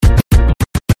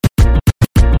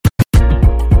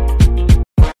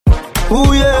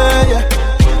Ooh yeah, yeah.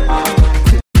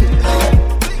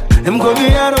 Them go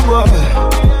me out of war.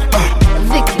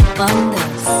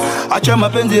 Acha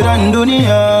mapenzi rani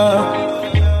dunia.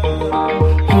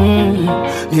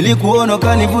 Nilikuona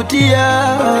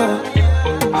kanivutia.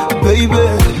 Baby,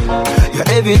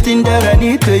 you're everything that I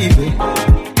need, baby.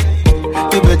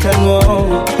 You better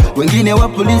know. Wengine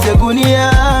wapulize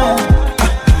gunia.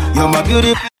 You're my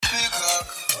beautiful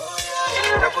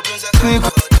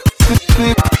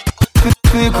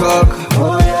peacock.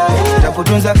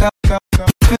 Takutunza kama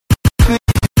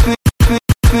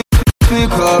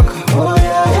peacock.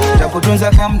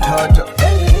 Takutunza kama mtoto.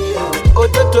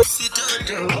 Ototo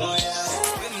sitoto.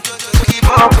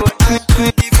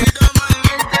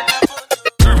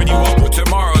 Serving you up with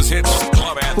tomorrow's hits,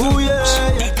 club anthems,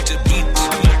 beat to beat,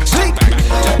 back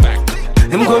to back.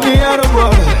 Them go me out of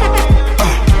war.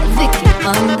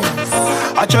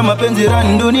 Acha mapenzi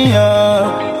rani dunia.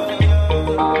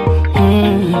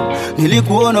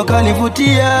 Nilikuona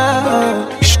kanivutia.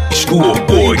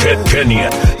 Schoolboyke Kenya.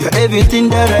 You're everything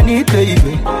that I need,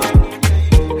 baby.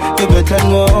 You better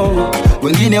know.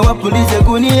 Wengine wapulize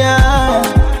gunia.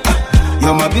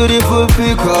 You're my beautiful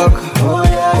peacock.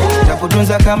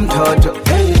 Takutunza kama mtoto.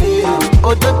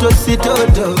 Ototo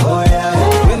sitoto.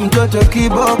 We mtoto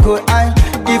kiboko.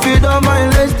 If you don't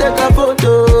mind, let's take a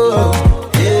photo.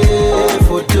 Yeah,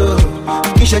 photo.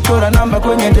 Kisha chora namba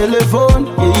kwenye telephone.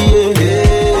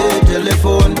 Yeah,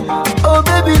 telephone. Oh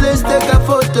baby, let's take a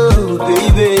photo,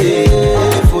 baby.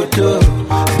 Photo.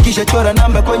 Kisha chora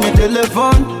namba kwenye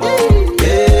telephone.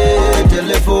 Yeah,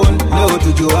 telephone. Leo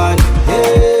tujuane.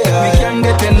 Yeah, we can't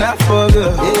get enough of you.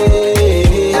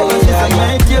 Yeah, ever since I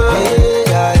met you.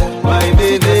 My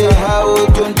baby, how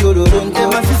don't you do?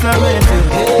 Ever since I met you.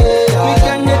 We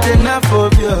can't get enough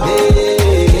of you.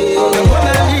 I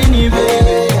wanna lean you,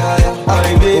 baby.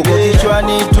 My baby,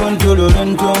 chwani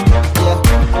tuntuluntum.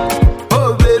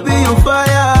 Oh baby, you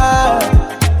fire,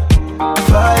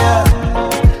 fire.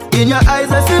 In your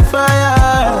eyes I see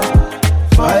fire,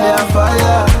 fire,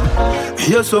 fire.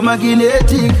 You're so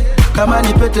magnetic. Kama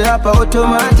ni pete hapa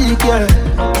automatic, yeah.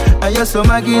 You're so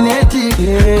magnetic,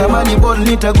 yeah. Kama ni ball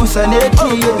nitagusa neti. Oh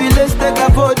baby, let's take a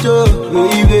photo,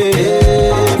 baby.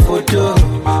 Photo.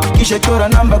 Kisha chora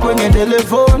namba kwenye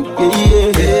telephone.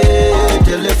 Yeah,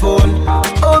 telephone.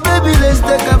 Oh baby, let's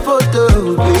take a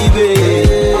photo, baby.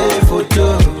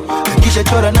 Photo. Kisha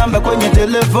chora namba kwenye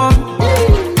telephone.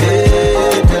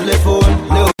 Yeah, telephone.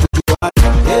 Leo tujuane.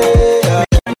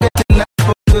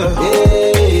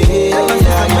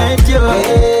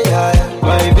 Yeah,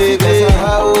 my baby,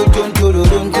 how don't you do?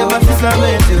 Ever since I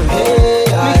met you,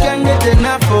 we can't get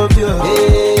enough of you. I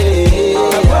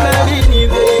wanna lean you,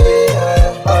 baby.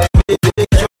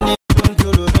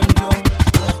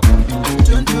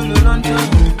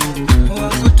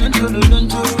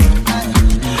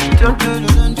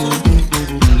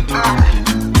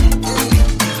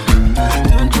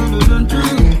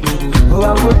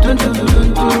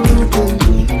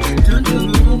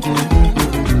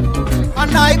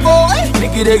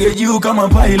 Nikidege juu kama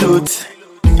pilot,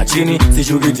 achini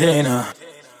sishuki tena.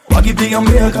 Wakipiga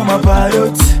mbea kama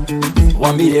pilot,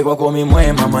 wambie kwa komi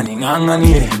mwema. Mama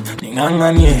ninganganie,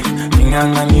 ninganganie,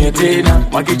 ninganganie tena.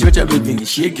 Wakichocha bibi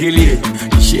nishikilie,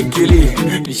 nishikilie,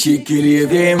 nishikilie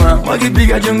vema.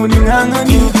 Wakipiga jungu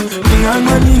ninganganie,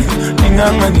 ninganganie,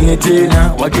 ninganganie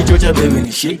tena. Wakichocha bibi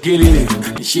nishikilie,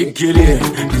 nishikilie,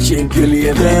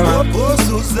 nishikilie vema. Oh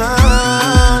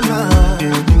Susanna,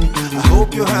 I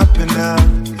hope you're happy now.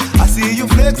 I see you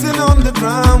flexing on the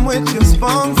drum with your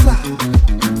sponsor.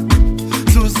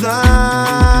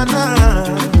 Susanna,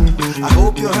 I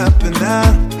hope you're happy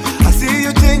now. I see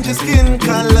you change your skin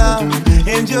color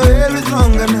and your hair is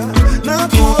longer now. Na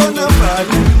kuona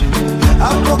bali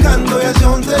hapo kando ya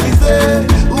Champs-Élysées,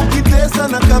 ukitesa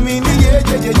na kamini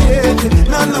yeje,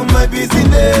 none of my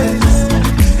business.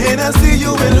 And I see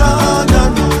you in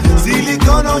London,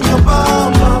 silicone on your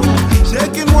bum,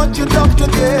 shaking what your doctor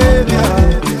gave ya.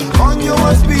 On your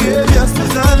worst behavior,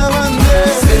 Susanna Vande.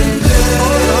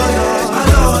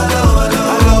 Hello, hello, hello,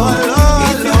 hello, hello.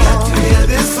 If you get to hear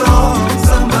this song,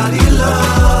 somebody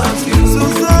loves you.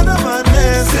 Susanna Vande.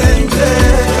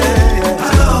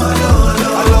 Hello, hello,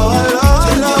 hello, hello, hello.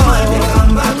 Change your mind and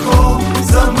come back home.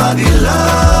 Somebody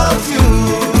loves you.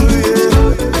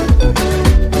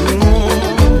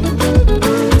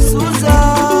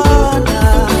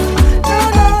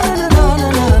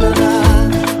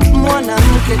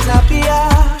 Tapia,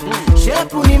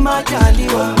 shepu ni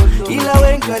majaliwa, ila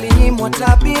wengi walinyimwa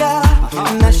tabia,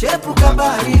 na shepu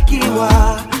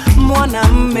kabarikiwa.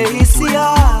 mwanamme hisia,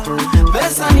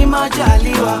 pesa ni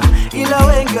majaliwa, ila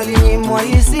wengi walinyimwa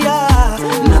hisia,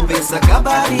 na pesa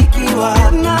kabarikiwa.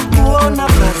 Na kuona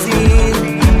Brazil,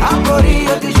 hapo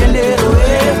Rio de Janeiro,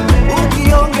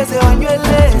 ukiongezewa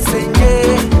nywele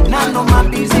senye, nano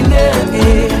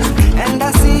mabusiness. And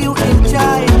I see you in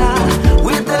China,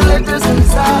 with the latest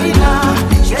designer,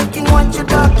 shaking what your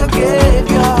doctor gave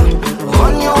you,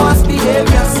 on your worst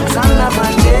behavior, Susanna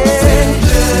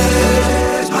Bandeira.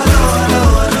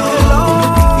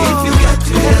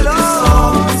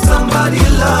 Somebody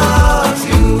loves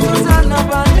you.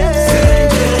 Say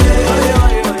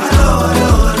hello,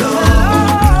 hello, hello.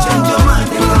 Change your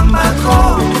mind and come back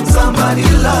home. Somebody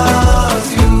loves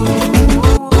you.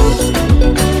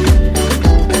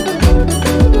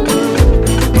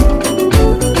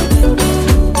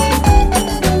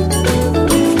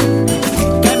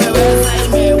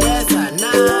 Imeweza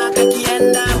na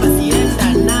kakienda basi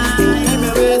enda na.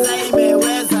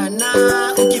 Imeweza na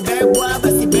ukibebwa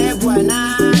basi bebwa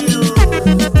nayo.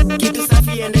 Kitu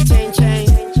safi and the chain chain.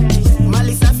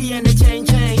 Mali safi and the chain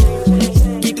chain.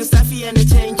 Kitu safi and the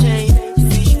chain chain.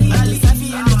 Mali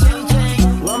safi and the chain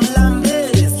chain.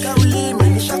 Wamlambes kauli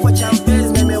manisha kwa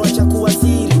champes, nimewacha kuwa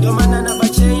siri. Ndio maana na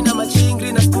bachain na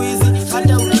machingri na squeeze,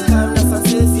 hata ukikam na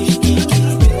sansesi shikiki.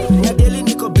 Na daily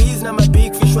niko busy na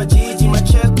mabig fish wa jiji,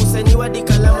 macheck kuseniwa di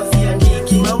kalama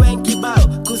siandiki. Mawenki bao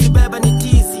kuzibeba ni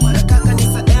tizi, na kaka ni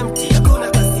sa empty hakuna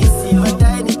kasisi.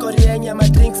 Baadaye niko rienya ma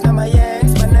drinks na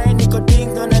mayengs, banaye niko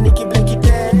ding dona nikibleki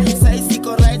ten. Sai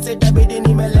siko right side tabidi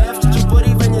nime left,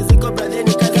 chupori venye ziko brother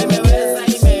ni kazi.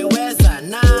 Imeweza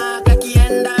na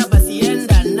kakienda basi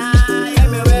enda na.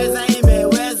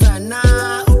 Imeweza na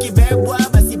ukibebwa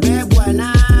basi bebwa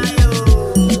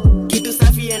nayo. Kitu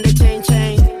safi and the chain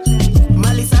chain.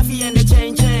 Mali safi and the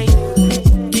chain chain.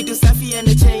 Kitu safi and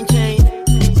the chain chain.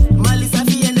 Mali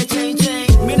safi and the chain chain.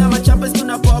 Mina machampes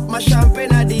tuna pop ma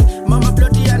champagne hadi mama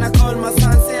ploti ana call ma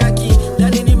sanse aki.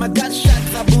 Dani ni magat shot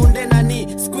za bunde nani.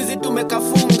 Squeeze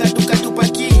tumekafunga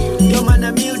tukatupaki. Ndio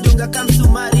maana mi udunga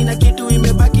kamsumari na kitu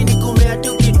imebaki ni kumea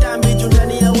tu kitambi.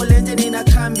 Jundani ya wolenje nina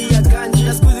kambi ya ganji,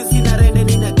 na squeeze sina rende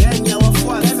nina ganya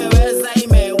wafuasi.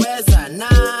 Imeweza na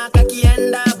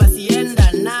kakienda basi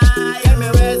enda na.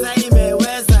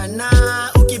 Imeweza na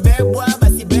ukibebwa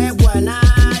basi bebwa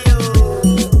nayo.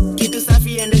 Kitu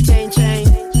safi and the chain chain.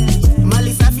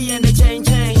 Mali safi and the chain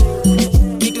chain.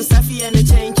 Kitu safi and the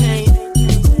chain chain.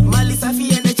 Mali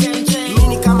safi and the chain chain.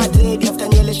 Mini kama dread after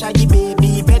nyele shaggy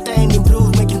baby, better and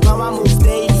improve making power moves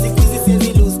day. Sikuizi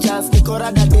siwezi lose chance, niko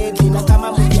rada deadly, na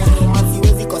kama movie ya roma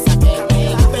siwezi kosa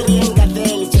pepe. Peli yenga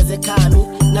deli cheze kami,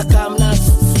 na kamna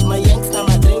my yanks na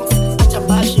my drinks. Acha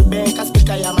bashi benka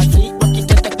speaker ya matri,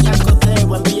 wakiteta kiako there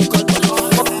wambie call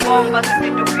police. Bomba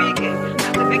sisi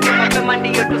tupige mapema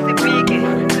ndiyo tusipige.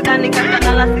 Sidhani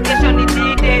kata la sikesho ni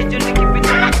D-Day, juu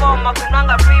nikipita na ngoma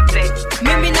kunanga replay.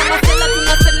 Mimi na masela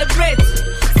tuna celebrate,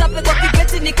 sape kwa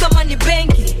kibeti ni kama ni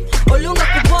benki. Olunga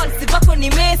kubol, sivako ni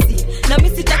Messi, na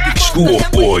mimi sitaki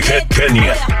Vjskoolboyke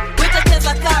Kenya. Wita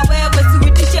cheza kaa wewe,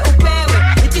 siwitishe upewe.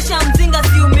 Itisha mzinga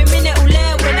si umimine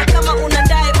ulewe, na kama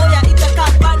unadai oya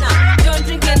itakaa bana. Don't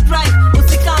drink and drive,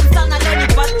 usikam sana leo ni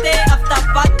birthday after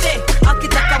birthday.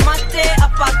 Akitaka mate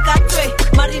apakatwe,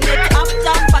 marinate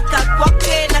after mpaka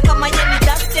kwake, na kama yeni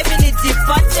daste mini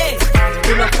jipate.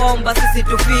 Tunapomba sisi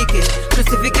tufike,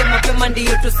 tusifike mapema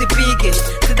ndiyo tusipige.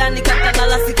 Sidhani kata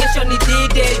la sikesho ni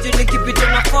D-Day, juu nikipita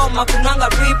na forma kunanga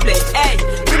replay. Hey,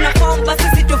 tunapomba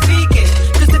sisi tufike,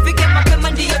 tusifike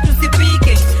mapema ndiyo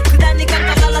tusipige. Sidhani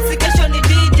kata la sikesho ni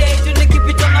D-Day, juu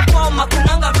nikipita na forma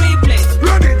kunanga replay.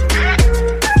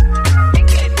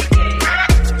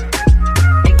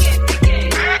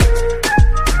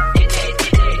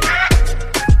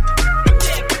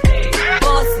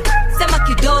 Bosi, sema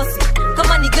kidosi,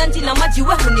 kama ni ganji na maji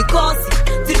wehu ni kosi.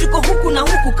 Situko huku na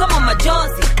huku kama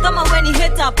majozi, kama we ni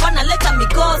hater hapana leta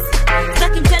mikosi.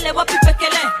 Saki mchele wapi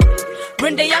pekele,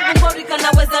 rende yangu ngori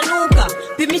kanaweza nuka.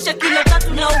 Pimisha kilo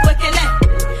 3 na uwekele,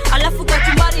 alafu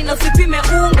kachumbari na usipime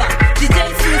unga. DJ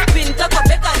si spin kakwa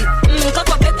bekari,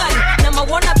 kakwa bekari. Na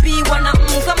mawana pi wana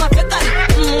kama fekari,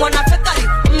 wana fekari,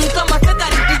 kama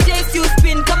fekari. DJ si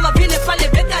spin kama vile pale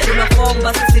bekari.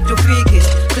 Unafomba sisi tufike,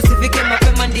 tusifike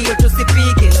mapema ndiyo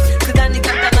tusipike. Sidhani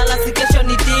kata la sikesho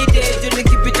ni D-Day, juu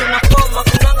nikipita na forma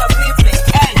kunanga replay.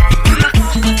 Hey,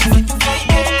 unafomba sisi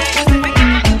tufike, tusifike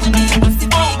mapema ndiyo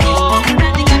tusipike.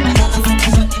 Sidhani kata la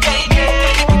sikesho ni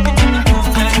D-Day, juu nikipita na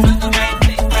forma kunanga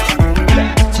replay.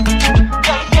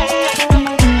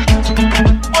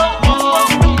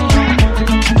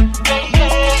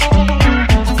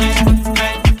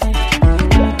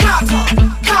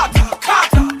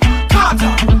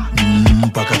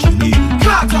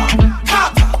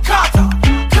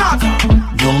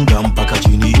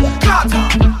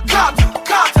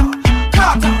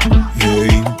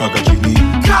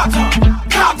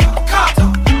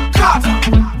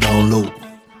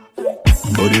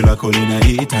 lako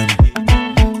linahita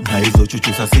na hizo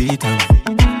chuchu sa sita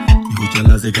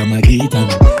nikuchalaze kama gita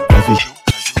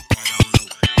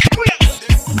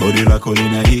body lako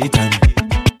linahita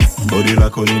body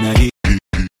lako linahita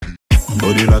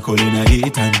body lako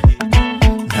linahita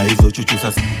na hizo chuchu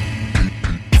sa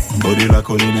body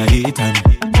lako linahita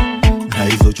na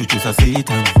hizo chuchu sa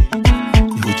sita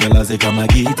nikuchalaze kama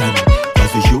gita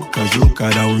basi shuka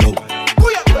down low.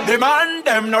 The man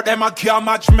them no them a care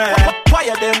match me. Why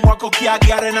them walk okay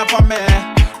get enough of me?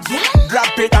 Yeah.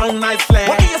 Drop it down nicely.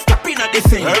 Why you stepping at this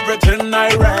thing? Everything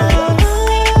I read.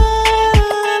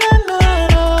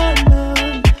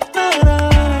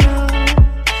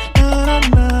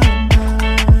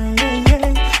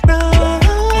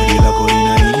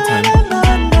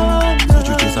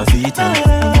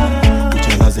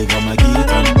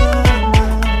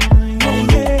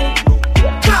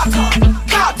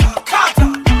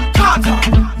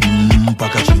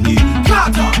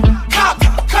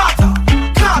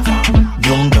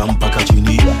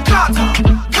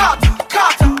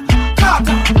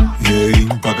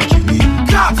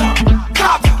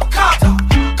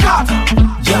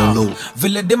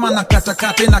 Vile dema na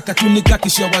kata na katunika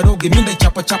kisha waroge minda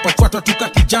chapa twatwa tuka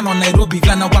kijana Nairobi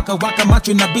gana waka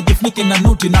macho inabidi funike na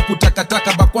noti na kutaka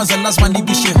ba kwanza lazima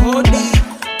nibishe hodi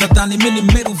tadhani mimi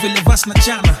meru vile vas na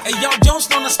chana hey yo Jones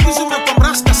na skizi umekuwa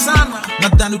mrasta sana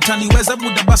nadhani utaniweza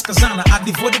muda baska sana a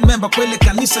devoted member kwele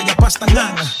kanisa ya pasta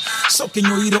nganga so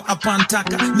kinyoiro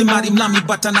apantaka ni mari mlami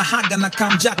bata na haga na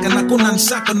kamjaka na kuna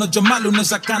nsaka no jamalu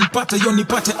unaweza kanpata yo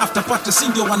nipate after pata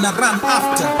sindio wana run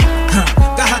after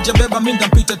kahaja beba minda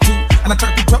mpita tu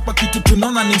anataka kutwapa kitu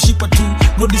tunaona ni mshipa tu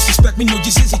no disrespect me no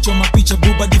jisisi choma picha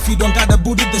boo but if you don't got a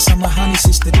booty then samahani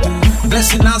sister do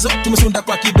blessing nazo tumesunda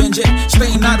kwa kibenje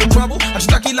staying out of trouble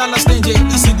hatutaki lala stage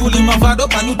isiguli mavado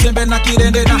banu tembe na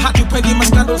kirende na hatupendi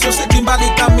maskando so seti mbali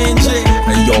kamenje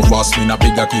hey yo boss me na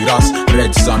piga kiras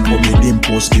red sun OMMY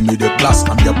DIMPOZ give me the class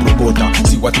I'm your promoter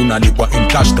see what unalipwa in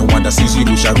cash no wonder sisi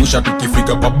rusha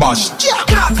tukifika kwa bash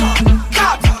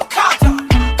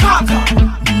Kata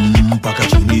mpaka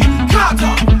chini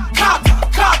Kata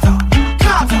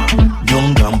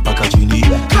nyonga mpaka chini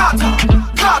Kata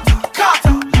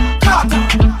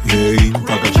hey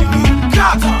mpaka chini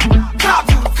Kata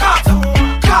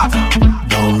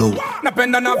down low.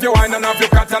 Napenda na vyo wine and have you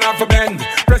cut and have you bend.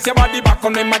 Press your body back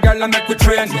on me my girl and make we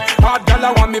trend. Hard girl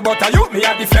I want me but I you me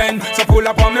a defend. So pull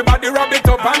up on me body rub it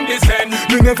up and descend.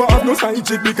 Me never have no side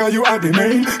chick because you are the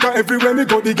main. Cause everywhere me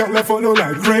go the girl I follow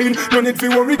like rain. No need to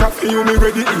worry cause for you me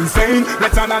ready insane.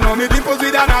 Let's know me DIMPOZ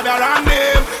with another and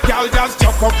name. Girl just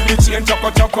chuck up the chain, chuck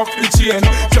up the chain.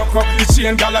 Chuck up the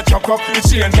chain, girl I chuck up the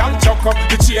chain. Girl chuck up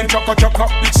the chain, chuck up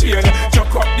the chain.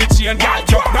 Chuck up the chain, girl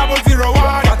chuck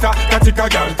 001. Katika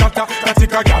girl kata,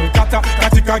 katika girl kata,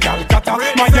 katika girl kata.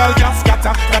 My girl just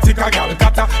kata, katika girl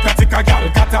kata, katika girl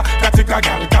kata, katika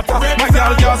girl kata. My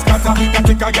girl just kata,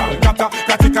 katika girl kata,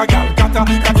 katika girl kata,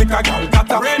 katika girl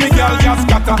kata. My girl just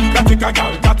kata, katika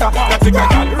girl kata, katika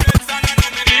girl.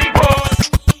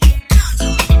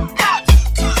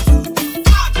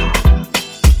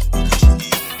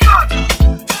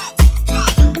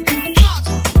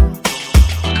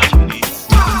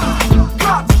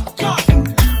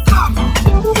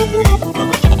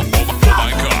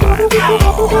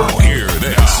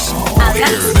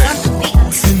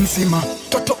 Sima,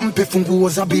 toto mpe funguo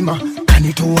za bima.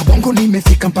 Kanitoa bongo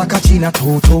nimefika mpaka China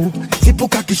toto.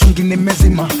 Sipuka kishungi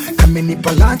nimezima.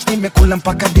 Kamenipa lunch nimekula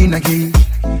mpaka dinner hii.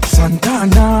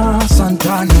 Santana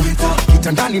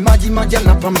kitandani maji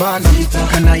anapambana.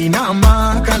 Kana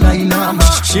inama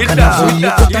kana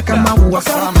zoyo kutaka maua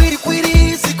sama.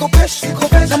 Kwiri siko pesh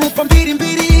na mupa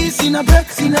mbiri sina break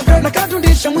na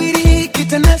katundisha mwili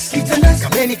kitenes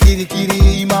kameni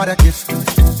kiri mara kiss.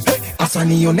 Asa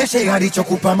nioneshe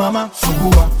alichokupa mama.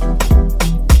 Sugua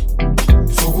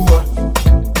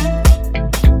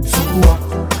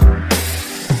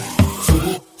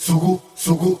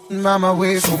mama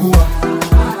we sugua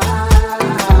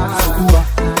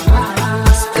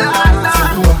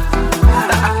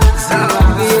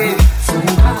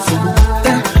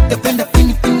Dependa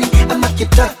pini ama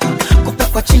kitaka kupa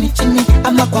kwa chini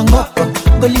ama kwa ngoko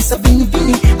golisa bini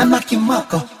ama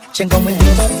kimako chenga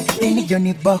mwilini nini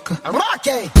Johnny Boko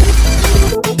okay.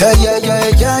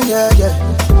 Yeah.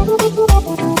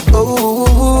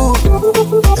 Oh,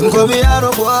 mkomi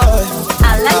yaro boy.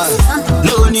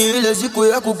 Leo ni ile siku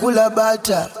ya kukula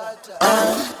bata.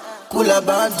 Kula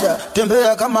bata.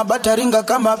 Tembea kama bata, ringa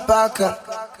kama paka.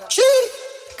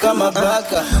 Kama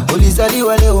paka.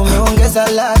 Ulizaliwa leo umeongeza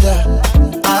ladha.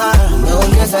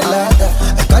 Umeongeza ladha.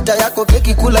 Kata yako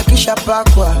keki kula kisha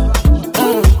pakwa.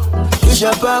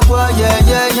 Kisha pakwa,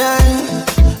 yeah.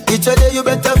 Each day you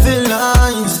better feel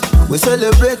nice. We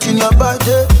celebrating your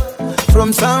birthday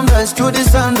from sunrise to the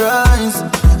sunrise.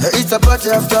 It's a party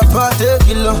after party.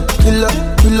 Kilo, kilo,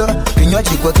 kilo.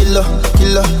 Kinywaji kwa kilo,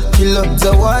 kilo, kilo.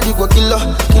 Zawadi kwa kilo,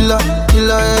 kilo,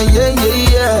 kilo. Yeah,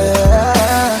 yeah,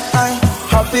 yeah.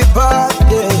 Happy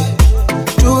birthday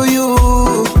to you.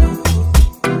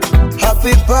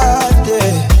 Happy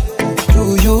birthday to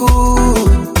you.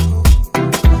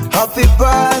 Happy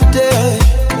birthday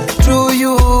to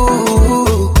you.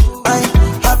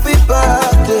 Happy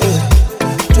birthday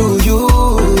to you.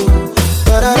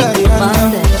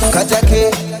 Kata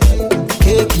cake,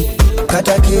 keki,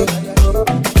 kata cake,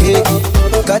 keki,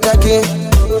 kata cake,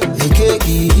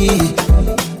 keki.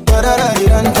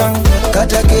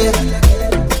 Kata cake,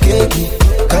 keki,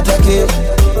 kata cake,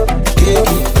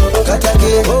 keki, kata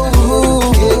cake, keki.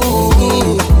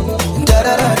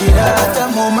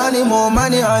 More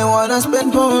money, I wanna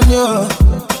spend on you.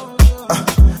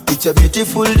 It's a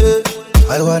beautiful day,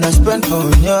 I wanna spend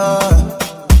on you.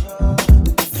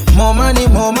 More money,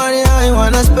 I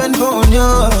wanna spend on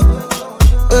you.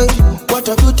 Hey, what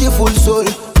a beautiful soul,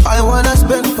 I wanna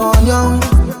spend on you.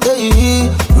 Hey,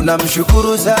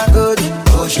 tunamshukuru Sagodi,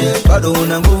 oh shit, bado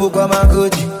una nguvu kwa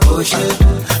magoti, oh shit,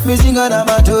 mizinga na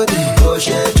matodi, oh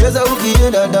shit, cheza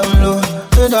ukienda down low,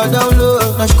 enda down low,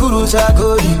 nashukuru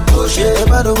Sagodi, oh shit,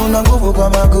 bado una nguvu kwa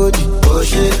magoti, oh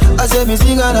shit, ase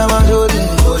mizinga na matodi,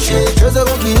 oh shit, cheza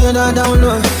ukienda down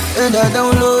low, enda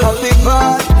down low. Happy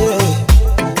birthday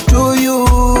to you.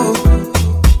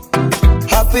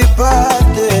 Happy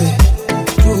birthday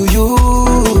to you.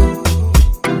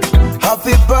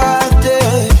 Happy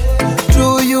birthday to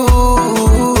you.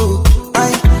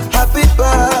 Happy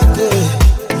birthday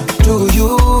to you.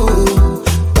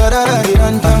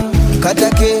 Kata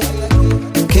cake,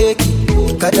 keki,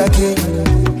 kata cake,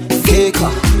 keki,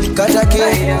 kata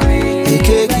cake,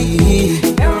 keki.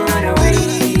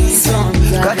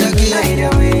 Kata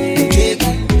cake.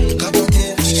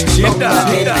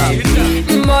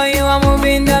 Boy, you are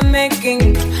moving the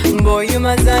making. Boy, you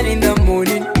must stand in the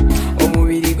morning.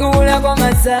 Omubiri gula kwa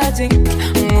massaging.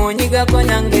 Moniga kwa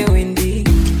nange windy.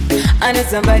 I know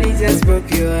somebody just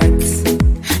broke your heart.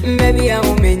 Maybe I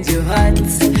will mend your heart.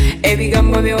 Every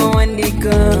gambo be one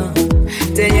dika.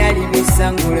 Tayari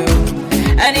misangulo.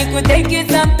 And it could take you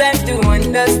some time to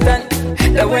understand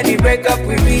that when we break up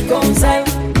we reconcile.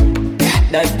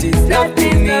 That is love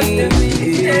to me.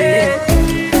 Yeah.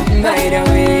 By the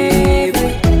way,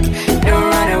 boy, don't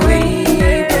run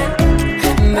away, boy.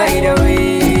 By the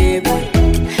way, boy,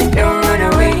 don't run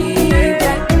away,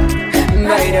 boy.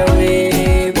 By the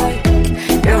way, boy,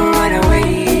 don't run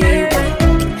away, boy.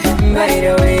 By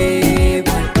the way,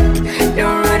 boy,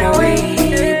 don't run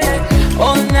away, boy.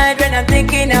 All night when I'm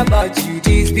thinking about you,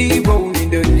 just be rolling,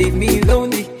 don't leave me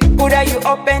lonely. Could I you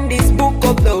open this book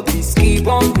of love, please keep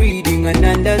on reading and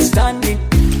understanding.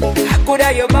 Could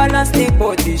I you balance the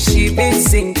body, she be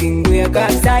sinking, we are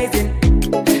capsizing.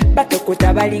 But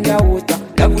okota balinga water,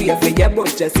 love we have a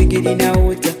bocha, sigiri na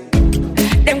water.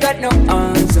 Them got no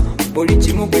answer,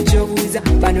 polichi mu kwechobuza,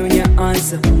 panonya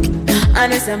answer. I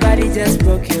know somebody just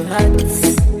broke your heart.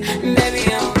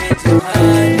 Maybe I'll break your heart.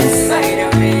 By the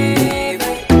way,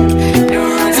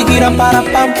 sigira para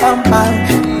pam pam pam.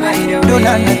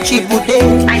 Dona na chibude.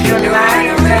 I don't know.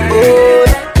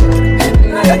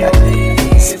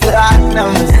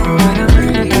 PLATNUMS.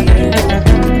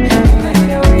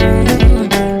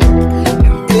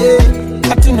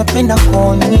 Napenda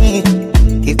koni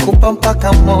kikupa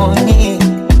mpaka moni,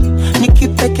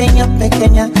 nikipekenya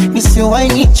pekenya nisiwahi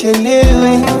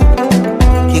nichelewe,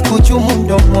 kikuchumu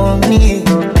mdomoni,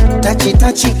 tachi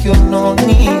tachi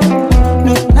kiunoni,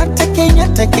 natekenya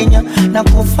tekenya na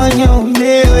kufanya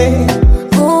ulewe.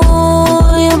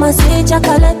 Oh, you must be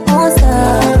chocolate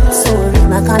monster. So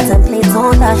I contemplate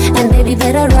on that. And baby,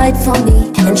 better write for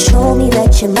me and show me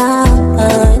that you're mine.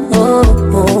 Oh,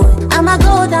 oh. I'ma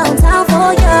go downtown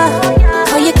for ya.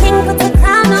 Call you king, put the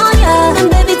crown on ya. And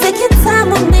baby, take your time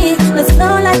with me. Let's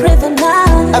flow like river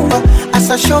now.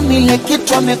 Asa show me like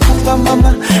kitu amekupa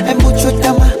mama. Embu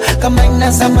chutama kama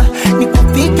inazama.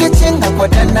 Nikupige chenga kwa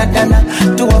dana dana.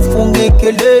 Tuwafunge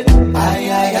kelele.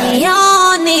 Ay ay ay.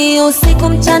 Yoni usiku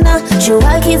mchana,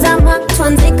 jua kizama,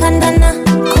 tuanze kandana.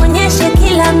 Konyeshe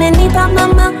kila amenipa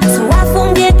mama,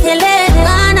 tuwafunge kelele.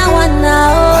 Wana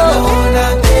wanao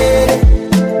wanaona kere,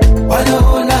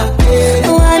 wanaona kere,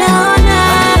 wanaona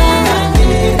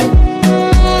kere,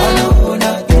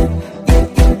 wanaona kere,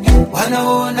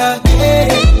 wanaona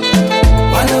kere,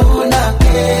 wanaona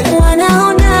kere,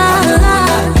 wanaona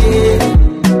kere,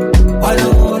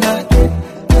 wanaona kere.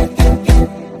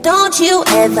 Don't you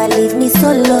ever leave me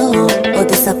solo or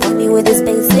disappoint me with this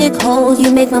basic hole.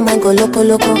 You make my mind go loco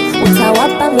loco.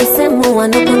 Utawapa misemo wa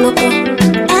noko noko.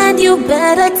 And you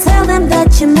better tell them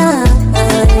that you're mine.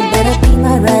 Better be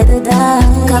my ride or die.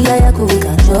 Kabla ya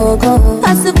kuwika jogo,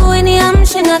 asubuhi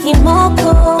niamshe na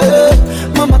kimoko.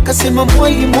 Mama kasema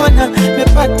mwali mwana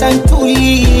mepata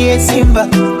ntulie simba.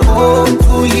 Oh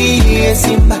ntulie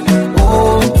simba.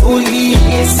 Oh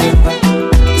ntulie simba.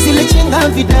 Zile chenga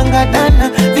vidangadana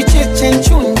vicheche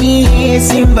nchunie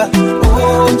simba.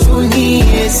 Oh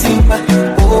nchunie simba.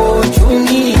 Oh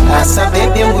nchunie. Asa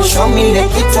bebe mshomile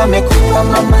kitu amekupa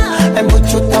mama. Embu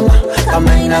chutama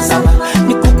kama inazama.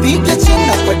 Nikupige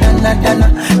chenga kwa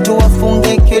dana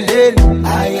tuwafunge kelele.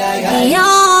 Ay ay ay.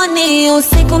 Yoni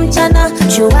usiku mchana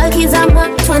jua kizama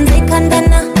tuanze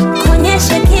kandana.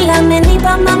 Konyeshe kila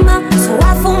amenipa mama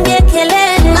tuwafunge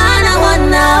kelele. Maana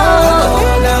wanao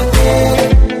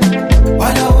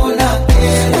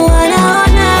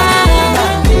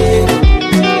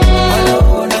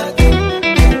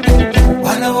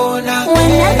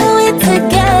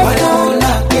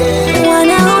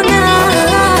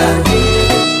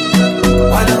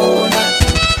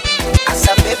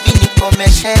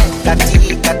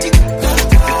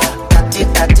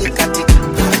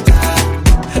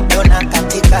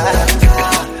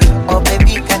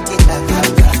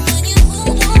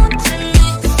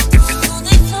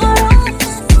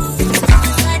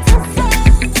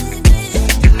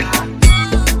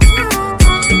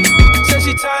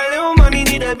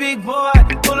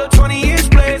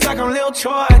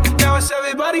Now it's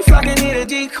everybody flocking, need a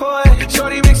decoy.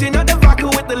 Shorty mixing up the vodka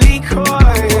with the liquor.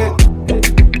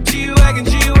 G-Wagon,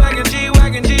 G-Wagon,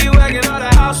 G-Wagon, G-Wagon. All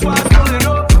the housewives pulling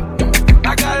up.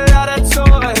 I got a lot of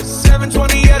toys.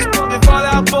 720S pumping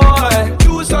Fallout Boy.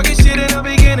 You was talking shit in the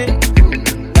beginning.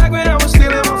 Back when I was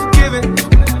feeling unforgiving.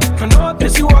 I know I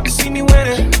pissed you off to see me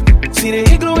winning. See the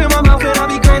igloo in my mouth and I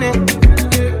be grinning.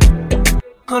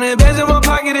 100 bands in my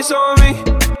pocket, it's on me.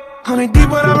 100 deep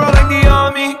when I roll like the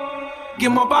army. Get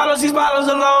more bottles, these bottles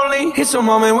are lonely. It's a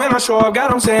moment when I show up,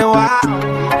 God, I'm saying wow.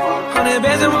 100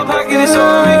 bands in my pocket, it's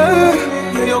on me.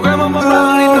 Yeah, your grandma, my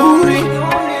family know me.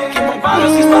 Get more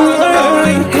bottles, these bottles are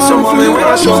lonely. It's a moment when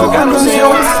I show up, God, I'm saying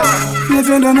wow.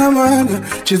 Nitenda na mwana,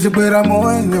 chizibwera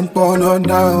moyo mpono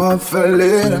dawa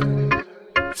felera.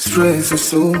 Stress is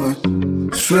so much,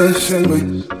 stress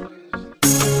anyway.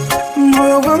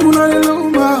 Moyo wangu na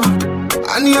niluma,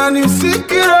 ani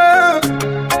sikira.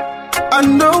 I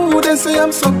know they say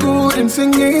I'm so good in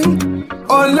singing.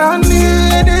 All I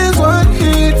need is one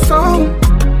hit song.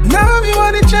 Now you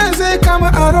want to chance it, I'm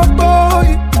an Arab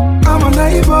boy. I'm a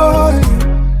naive boy,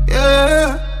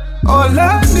 yeah. All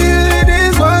I need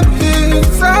is one hit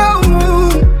song.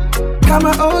 I'm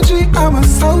an OG, I'm a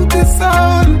salty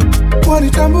son. Want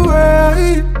it, I'm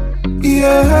away,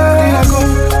 yeah. I go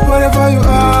wherever you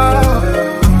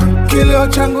are. Kill your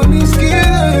chango ni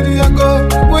scared. I go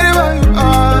wherever you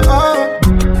are.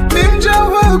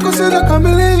 Kusida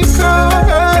kamilika.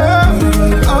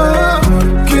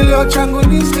 Kilio changu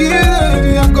nisikie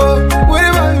yako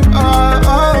wherever you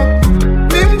are.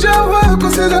 Nimja wako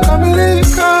kusida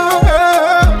kamilika.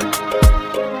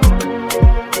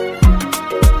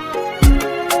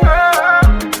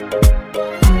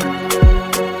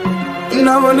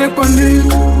 Nawane kwandi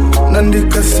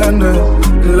nandika sana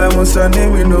la mosane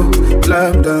wino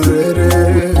labda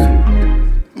rere.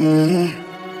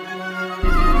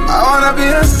 I wanna be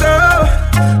a star,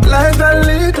 like that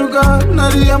little girl,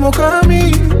 Nadia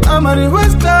Mokami. I'm a river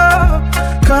star,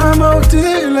 come out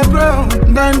till the ground,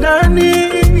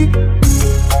 Dandani.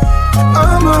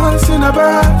 I'm a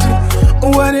sinabati,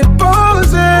 when it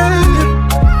poses.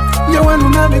 You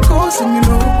wanna be close to me,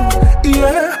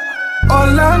 yeah.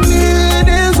 All I need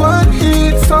is one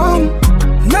hit song.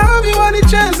 Now you want to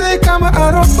chance it, I'm a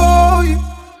Arab boy,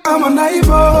 I'm a naive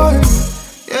boy,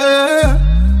 yeah.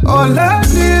 All I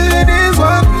need is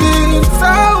one hit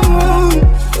song.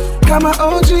 I'm a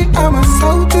OG, I'm a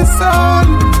salty son.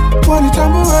 Want it,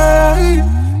 I'm away,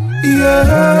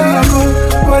 yeah. I go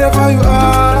wherever you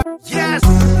are. Yes.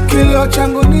 Kill your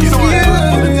chango ni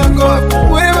scared. I go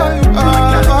wherever you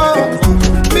are.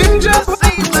 Ninja,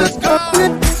 let's go.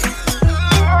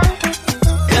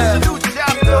 Yeah. New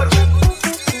chapter.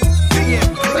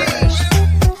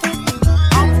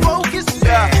 I'm focused,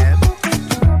 man.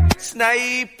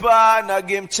 Sniper na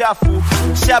game chafu.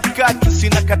 Sharp kaki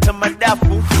sina kata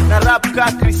madafu. Na rap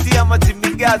kaki siya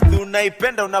majimigazu.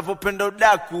 Naipenda unavopenda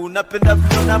udaku. Napenda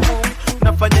vile na move.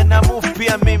 Nafanya na move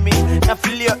pia mimi. Na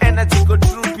feel your energy go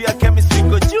true. Pia chemistry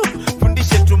go juu.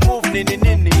 Fundishe to move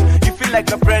nini. You feel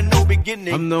like a brand new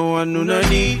beginning. I'm the one una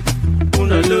need,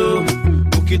 una love.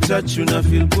 Ukitouch una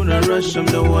feel kuna rush, I'm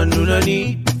the one una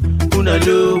need, una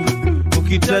love.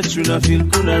 Ukitouch una feel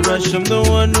kuna rush, I'm the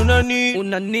one una need,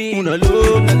 una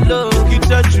love.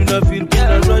 Ukitouch una feel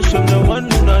kuna rush, I'm the one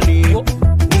una need,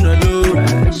 una love.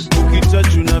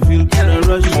 Ukitouch una feel kuna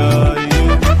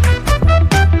rush,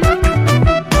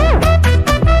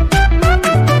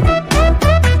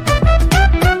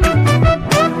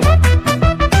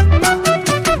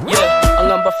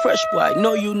 fresh boy,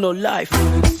 know you no life.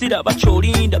 See that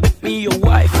bachori that make me your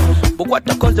wife. But what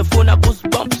the cause the phone I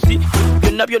goosebumps see.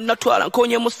 You're not twirl and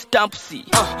konye must stamp see.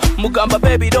 Mugamba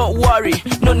baby don't worry,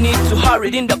 no need to hurry.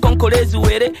 Linda konkolezi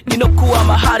were, nino kuwa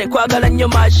mahare kwa gala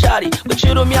nyoma shari. But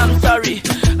you know me I'm sorry,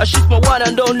 she's my one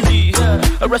and only.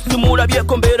 Arrest the mood of your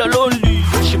combera lonely.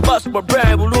 She bust my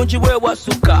brain, bulunji we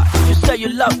wasuka. You say you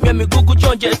love me, me gugu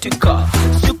chonje tika.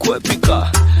 Sikwe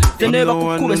pika. They never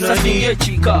kukube sasi ye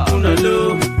chika. Una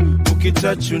love,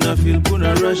 ukitouch una feel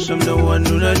kuna rush, I'm the one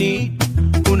una need,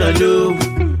 una love.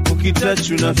 Ukitouch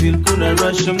una feel kuna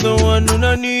rush, I'm the one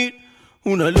una need,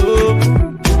 una love.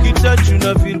 Ukitouch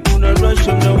una feel kuna rush,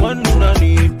 I'm the one una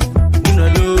need, una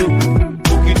love.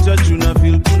 Ukitouch una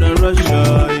feel kuna rush,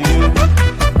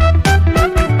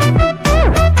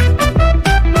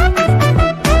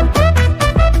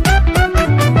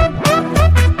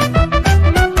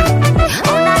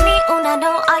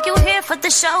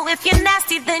 show. If you're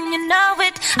nasty, then you know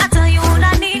it. I tell you all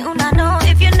I need, all I know.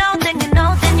 If you know, then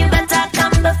you better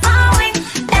come before we.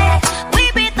 Hey, we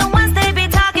be the ones they be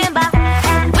talking about.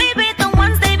 We be the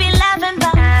ones they be laughing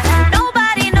about.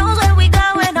 Nobody knows where we go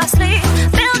in our sleep.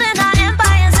 Building our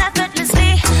empires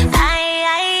effortlessly. Ay,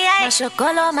 ay, ay.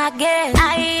 Mashokolo magel.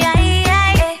 Ay, ay,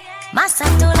 ay.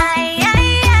 Masantula. Ay, ay,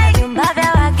 ay. Yumbavya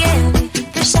wageni.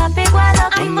 Tushapigwa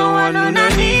lock. I'm the one on I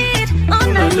need.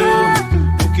 On the love.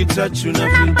 Ukitouch una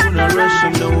feel kuna rush,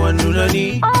 I'm the one una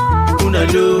need, una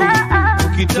love.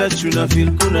 Ukitouch una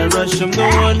feel kuna rush, I'm the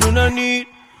one una need,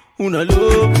 una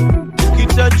love.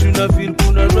 Ukitouch una feel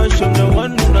kuna rush, I'm the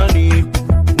one una need,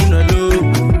 una love.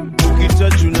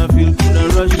 Ukitouch una feel kuna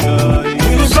rush,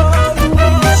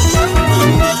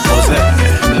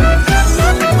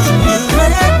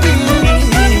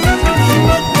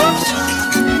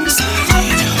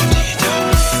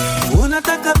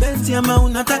 unataka benzi ama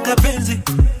unataka benzi?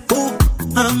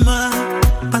 Mama,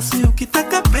 basi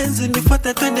ukitaka penzi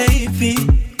nifuate twende hivi.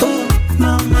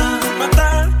 Mama,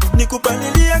 mata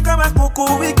nikupalilia kama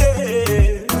kuku wike.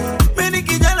 Mimi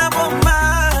kijana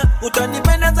bomba,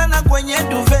 utanipenda sana kwenye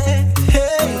duve.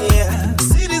 Hey, yeah.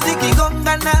 Siri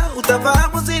zikigongana,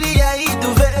 utafahamu siri ya hii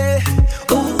duve.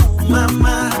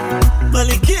 Mama,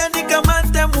 malikia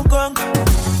nikamate mgongo.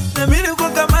 Na mimi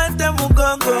kukamate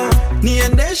mgongo.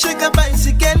 Niendeshe kama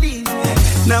baisikeli.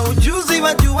 Na ujuzi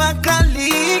wa jua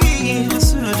kali. I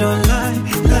swear I don't lie,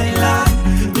 lie,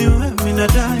 lie. You and me not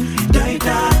die, die,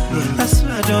 die. I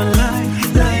swear I don't lie,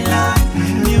 lie, lie.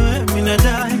 You and me not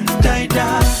die, die,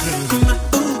 die.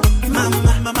 Mama,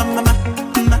 mama, mama, mama,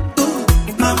 mama,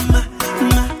 mama,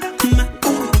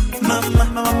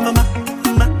 mama, mama,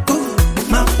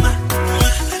 mama.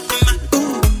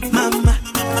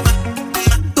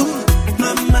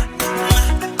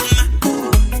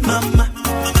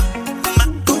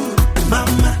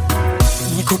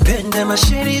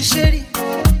 Sheri sheri,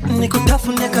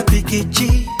 nikutafune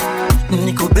kapikichi,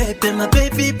 nikubebe my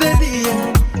baby baby,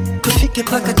 tufike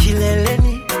paka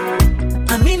kileleni.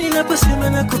 Amini naposema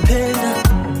nakupenda,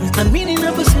 amini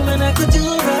naposema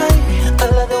nakujurai. I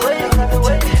love the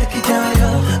way, take it down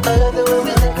low. I love the way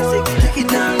we take it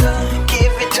down low.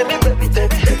 Give it to me baby,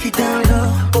 take it down low.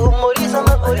 Umoriza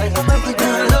mama, take it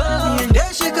down low.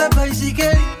 Niendeshe kama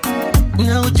baisikeli,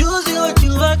 na ujuzi wa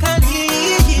jua kali.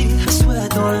 I swear I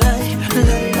don't lie.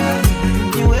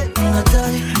 You ain't gonna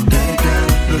die, die, die.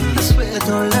 I swear I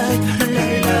don't lie,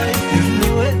 lie, lie.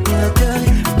 You ain't gonna die,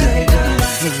 die, die.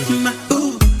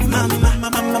 Mama, mama,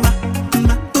 mama, mama,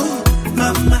 mama,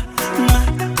 mama,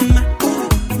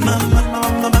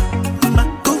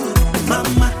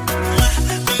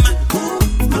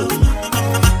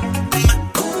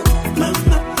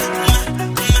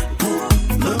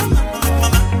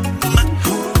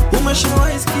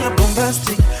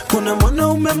 bombastic. Kuna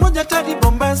mwanaume mmoja tadi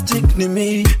bombastic ni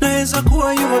mimi. Naweza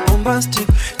kuwa yuwa bombastic.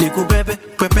 Nikubebe,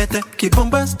 pepete,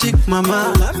 kibombastic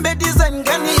mama. Lambe design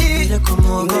gani?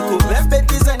 Nikubebe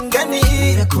design gani?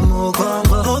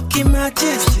 Hoki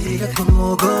majesty.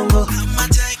 Kama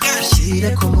tiger.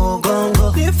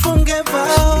 Nifunge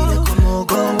bao.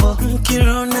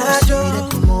 Kironado.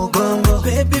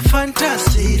 Baby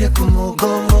fantasy.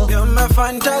 You're my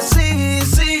fantasy.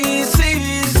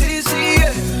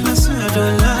 I swear I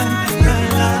don't lie, lie,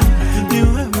 lie. You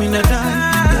and me not die,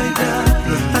 die,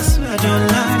 die. I swear I don't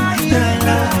lie.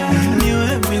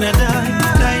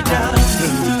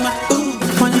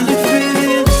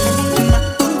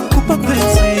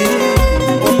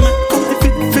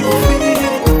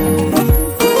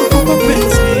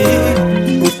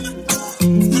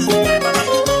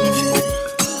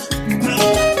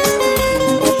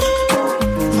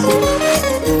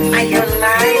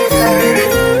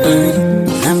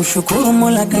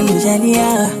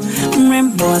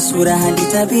 kwa sura hadi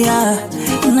tabia,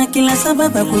 na kila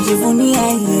sababu ya kujivunia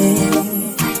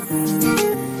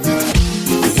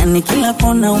yani kila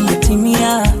kona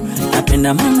umetimia,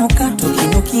 napenda manukato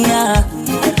kinukia,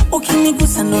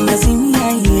 ukinigusa ndo nazimia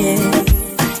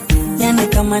yani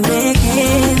kama ndege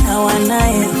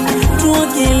hawanaye,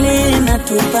 tuogelee na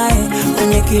tupae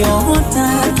kwenye kiota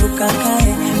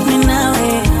tukakae,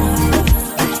 minawe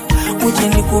uje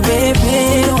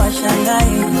nikubebe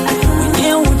washangae,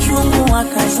 wenye uchungu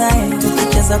wakazae,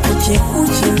 tukicheza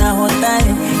kuchekuchi na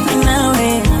hotae,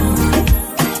 minawe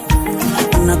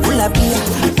unakula pia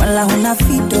wala huna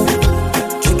fito,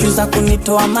 chuchu za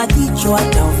kunitoa majicho,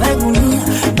 hata uvae gunia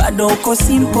bado uko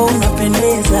simple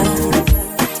unapendeza,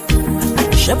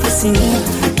 shepu sinia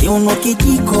kiuno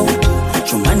kijiko,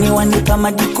 chumbani wanipa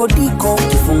madikodiko,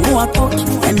 kifungua koki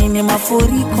yani ni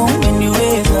mafuriko,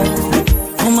 umeniweza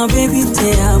oh my baby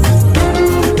te amo,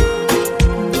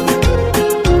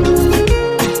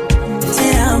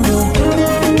 te amo,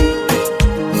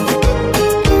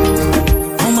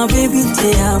 oh my baby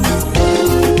te amo,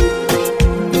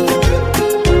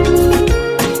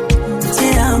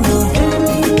 te amo.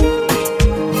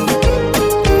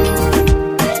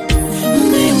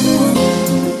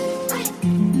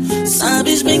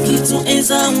 Sabes bem que tu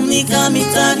és a única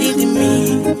metade de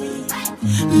mim,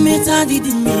 metade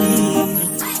de mim,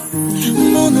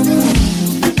 mon amor.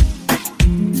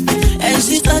 És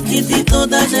destaque de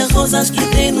todas as rosas que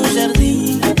tem no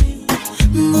jardim,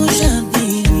 no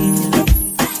jardim.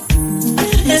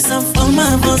 Essa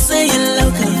forma você é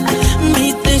louca,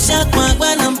 me deixa com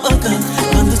água na boca.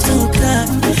 Quando toca,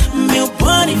 meu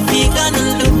body fica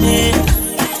no lume.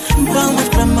 Vamos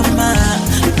pra mamá,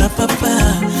 pra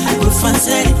papá, por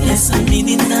fazer essa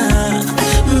menina,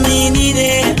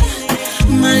 menina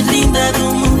mais linda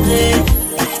do mundo.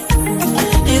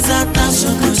 Exata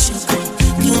choco, choco,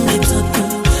 que me tocou,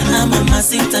 a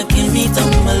mamacita que me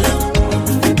tombalou,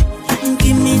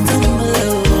 que me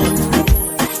tombalou.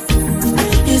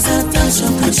 Exata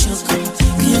choco, choco,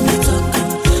 que me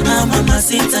tocou, a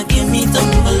mamacita que me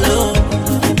tombalou,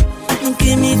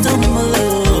 que me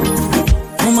tombalou.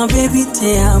 Oh my baby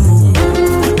te amo,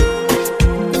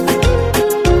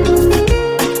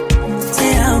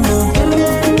 te amo,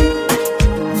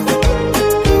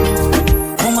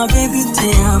 oh my baby te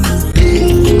amo,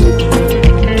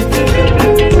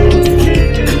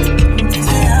 te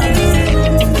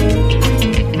amo.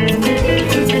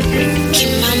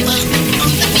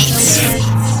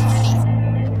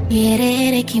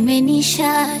 Yerere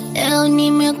kimenisha, leo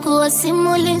nimekuwa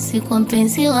simulizi kwa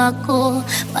mpenzi wako,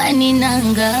 pani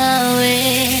nangawe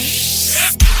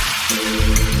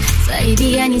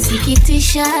zaidi ya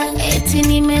nisikitisha, eti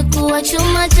nimekuwa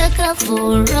chuma cha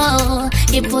kafuro,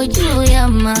 ipo juu ya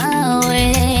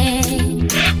mawe.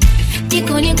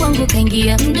 Jikoni kwangu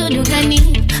kaingia mdudu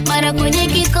gani, mara kwenye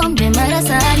kikombe mara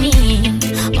sahani,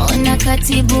 ona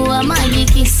katibu wa maji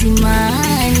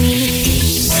kisimani.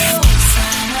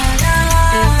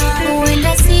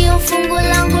 Uenda sio fungu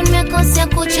langu, nimekosea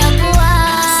kuchagua,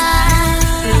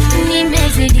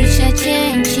 nimezidisha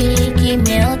chenchi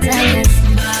kimeota nyasi.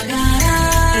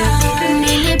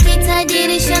 Nilipita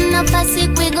dirisha nafasi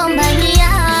kuigombania,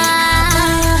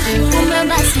 kumbe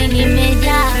basi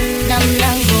nimejaa na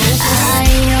mlango.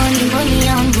 Ayo ni mboni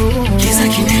yangu, kiza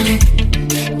kinene,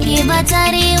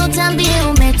 kibatari utambi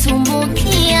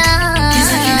umetumbukia,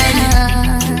 kiza kinene,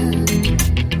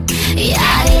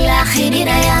 ya ila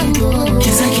khidira yangu,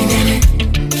 kiza kinene,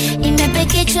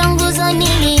 imepekechwa nguzo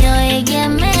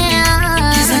niliyoegemea,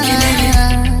 kiza kinene.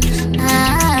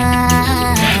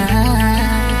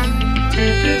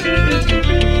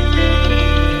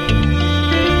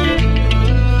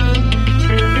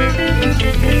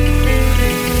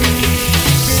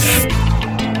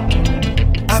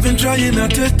 I've been trying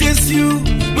not to diss you,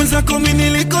 mwenzako mimi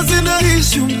nilikosa na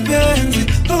issue mpenzi,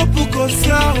 hope uko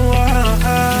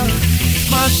sawa,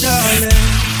 my darling.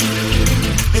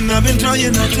 And I've been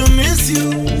trying not to miss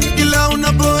you, ila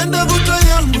unapoenda vuta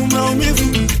yangu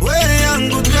maumivu, we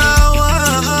yangu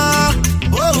dawa.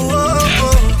 Oh, oh,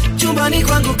 oh. Chumbani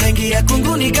kwangu kaingia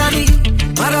kunguni gani,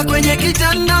 mara kwenye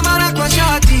kitanda mara kwa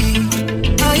shati,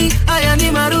 hai haya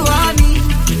ni maruani,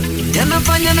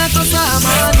 yanafanya nakosa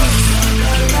amani.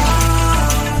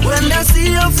 Wenda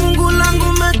siyo fungu langu,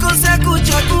 mekose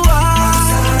kuchagua,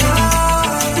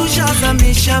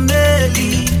 tushazamisha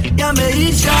meli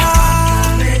yameisha.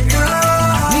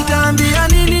 Nitaambia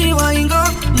nini waingo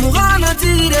mughana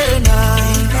tirena,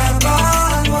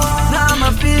 na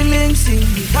my feelings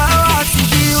ingawa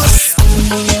sijiwe.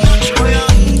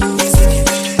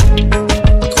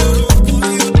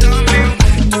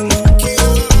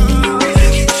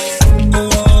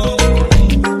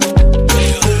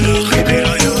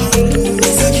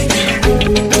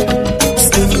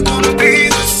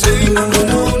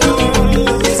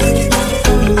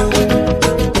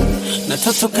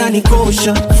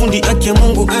 kanikosha. Fundi aki ya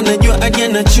Mungu anajua hadi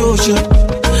anachosha.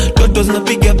 Toto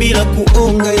zinapiga bila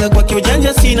kuonga, ila kwake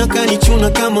ujanja sina, kanichuna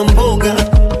kama mboga.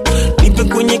 Nipe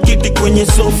kwenye kiti kwenye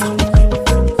sofa,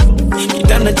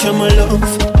 kitanda cha malofu.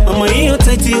 Mama hiyo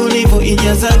taiti ulivo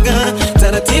ijazaga,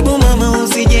 taratibu mama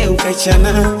usije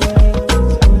ukachana.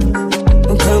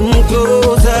 Come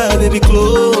closer, baby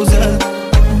closer.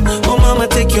 Oh mama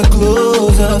take your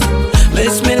clothes off.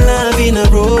 Let's make love in a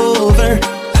Rover.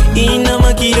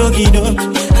 Inama kidogo,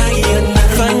 ayana.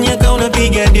 Fanya ka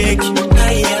unapiga deki,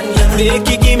 ayana.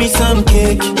 Deki give me some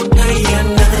cake,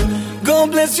 ayana.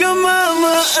 God bless your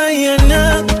mama,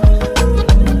 ayana.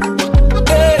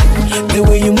 Hey, the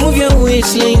way you move your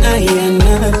waistline,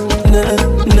 ayana, na,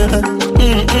 na.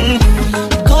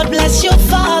 God bless your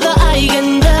father,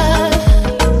 ayana.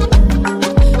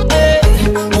 Hey,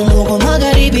 umogo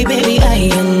magaribi, baby,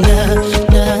 ayana,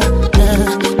 na, na.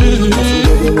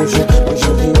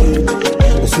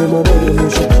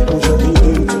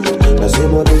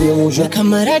 Na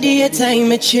kama radieta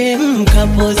imechemka,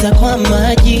 poza kwa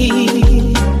maji.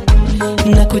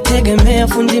 Na kutegemea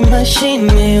fundi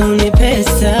mashine unipe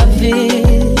service.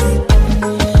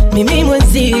 Mimi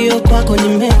mwenzio kwako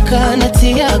nimekaa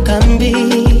natia kambi.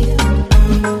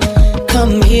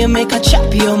 Come here, make a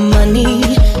chop your money,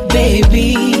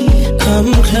 baby.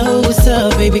 Come closer,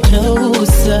 baby,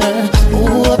 closer.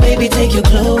 Ooh, baby, take your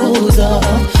clothes off.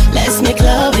 Let's make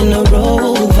love in a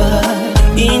Rover.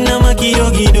 Inama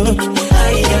kidogo,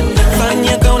 ayana.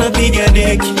 Fanya ka unapiga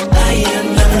deki,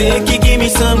 ayana. Deki give me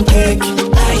some cake,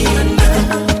 ayana.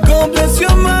 God bless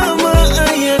your mama,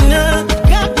 ayana.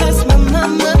 God bless my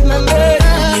mama, mama. Hey,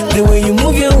 the way you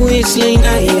move your waistline,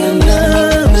 ayana.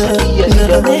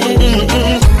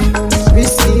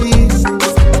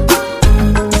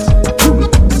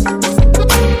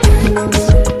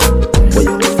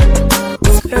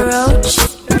 Roach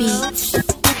beats.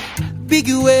 Big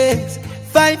ways,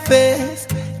 fine face,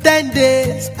 10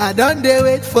 days. I don't dare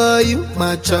wait for you,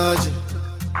 my charge.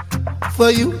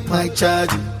 For you, my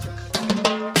charge.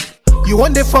 You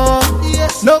want the phone?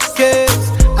 Yes. No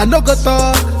case, I no go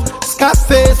talk.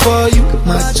 Scarface for you,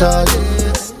 my charge.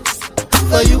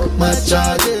 For you, my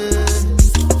charge.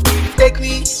 Take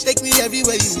me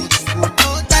everywhere you want to go.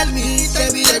 Oh, tell me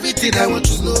everything I want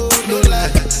to know. No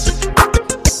lies,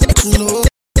 no.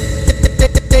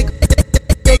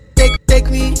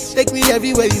 Take me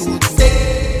everywhere you want to go.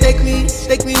 Take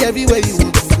me everywhere you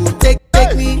want to go. Take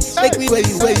me where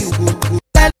you go.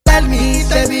 Tell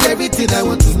me everything I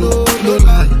want to know. No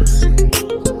lies,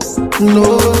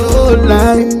 no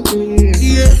lies.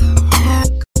 Yeah.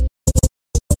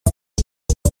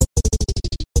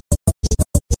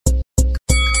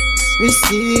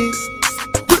 Receive.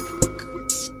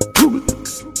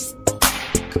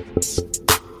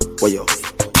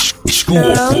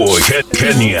 Vjskoolboyke,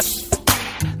 Kenya.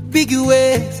 Big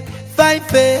ways, fine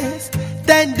face,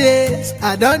 10 days.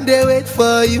 I don't dare wait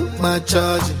for you, my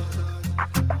charge.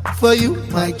 For you,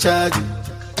 my charge.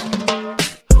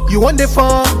 You want the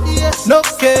phone? Yes. No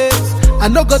case, I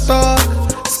no go talk.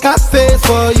 Scarface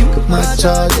for you, my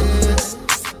charge.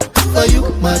 For you,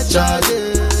 my charge.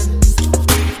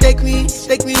 Take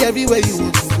me everywhere you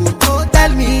want to go. Oh, tell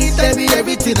me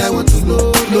everything I want to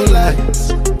know. No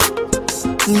lies,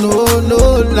 no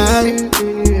lie.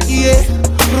 Yeah,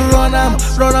 run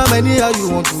am anyhow you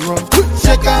want to run.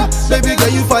 Shake am, baby girl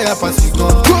you fire pass it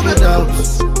gun.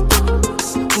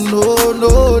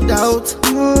 No doubt.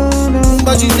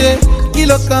 But you say,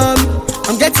 kilo come,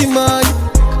 I'm getting money,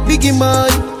 biggie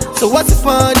money. So what's the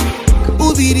fun?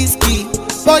 Who be risky?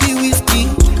 Body whiskey,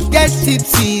 get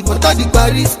tipsy, but all the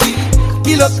bar risky.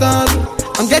 Kilo come,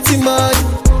 I'm getting money,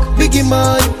 biggie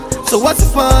money. So what's the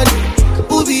fun?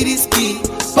 Who be risky?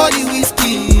 Body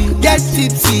whiskey, get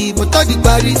tipsy, but all the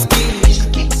bar risky.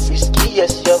 Risky,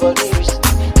 yes, your body risky.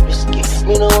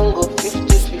 Me no one go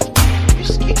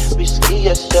 50-50. Risky,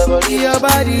 yes, your body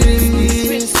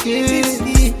risky.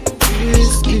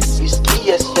 Risky,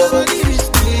 yes, your body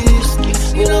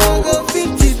risky. Me no one go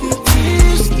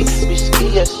 50-50. Risky,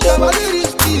 yes, your body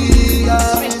risky.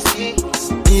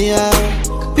 Yeah,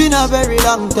 been a very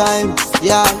long time.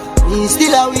 Yeah, me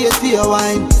still a wait for your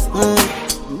wine.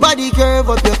 Body curve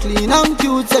up, you clean and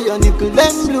cute, so your nipple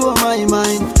them blow my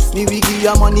mind. Me we give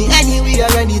you money anywhere,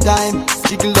 anytime.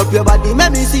 Jiggle up your body,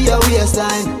 make me see your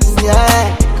waistline.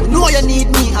 Yeah, you know you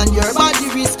need me and your body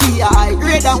risky. I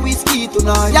grade and whiskey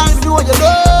tonight. Y'all know you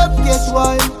love, guess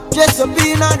why? Dress up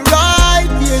in a right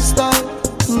hairstyle.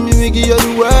 Me we give you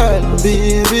the world,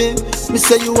 baby. Me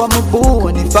say you are my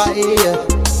bonfire.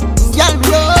 Y'all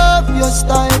love your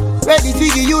style. Ready to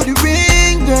give you the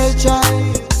ring, girl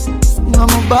child. I'm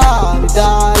a Barbie,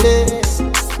 darling.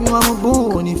 You want my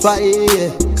bonfire.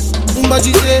 But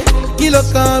you say, kilo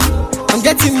come, I'm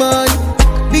getting money,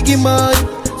 biggie money.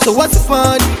 So what's the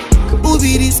fun?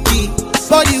 Movie risky,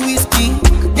 body whiskey,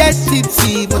 get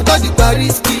tipsy, but all the bar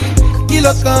risky.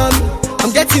 Kilo come,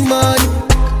 I'm getting money,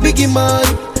 biggie money.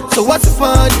 So what's the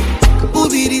fun?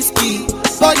 Movie risky,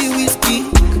 body whiskey,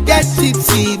 get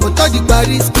tipsy, but all the bar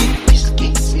risky.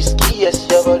 Whiskey, yes,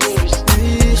 your body risky.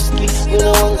 You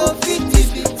know I'm go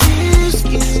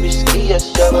 50-50. Whiskey,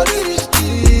 yes, your body risky.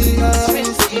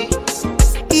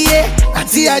 Yeah,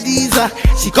 Auntie Adiza,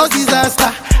 she cause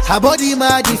disaster. Her body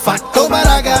mad, the fat to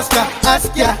Madagascar.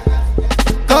 Ask ya,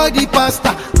 call the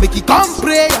pastor, make it come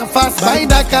pray and fast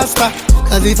find a caster.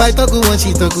 Cause if I talk good one,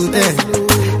 she talk good then.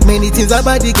 Many things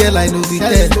about the girl I know be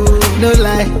tell. No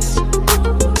lie,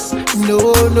 no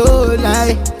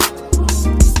lie.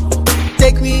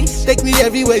 Take me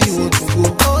everywhere you want to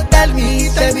go. Oh, tell me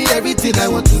everything I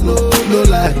want to know. No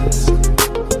lie,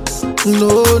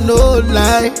 no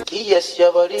lie. Yes,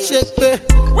 your body shake me.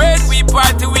 When we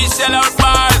party, we sell out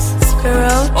bars.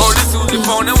 All the Susie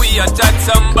phone and we attack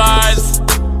some bars.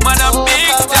 Man, a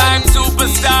big time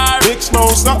superstar. Big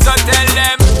smoke, so tell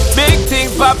them, big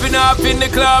things popping up in the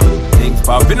club. Things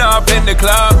popping up in the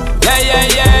club.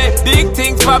 Yeah. Big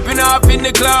things popping up in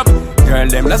the club. Girl,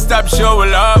 them not stop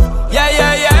showing love.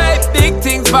 Yeah. Big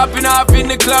things popping up in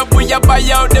the club. We a buy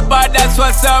out the bar, that's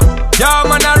what's up. Yo,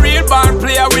 man, a real band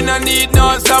player, we no need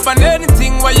no sub. And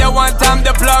anything where you want, I'm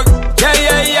the plug.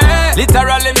 Yeah.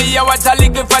 Literally, me, I watch a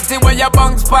little fatty where you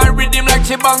bounce pan rhythm like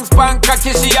she bounce pan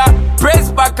cocky. She a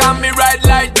press back on me right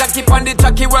like Jackie on the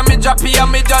tracky when me drop it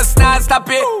and me just not stop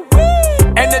it.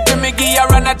 Anything me give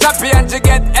her on a choppy and she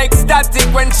get ecstatic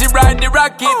when she ride the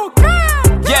rocket.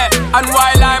 Yeah, and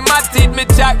while I'm at it, me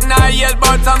chat now yell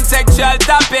about some sexual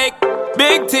topic.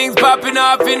 Big things popping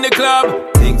off in the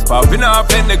club. Things popping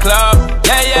off in the club.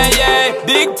 Yeah.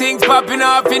 Big things popping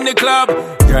off in the club.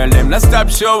 Girl, them not stop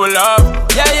showing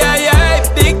love.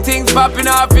 Yeah. Big things popping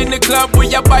off in the club.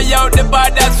 We a buy out the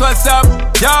bar, that's what's up.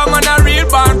 Yo, man, a real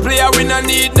band player, we no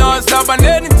need no sub. And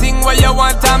anything where you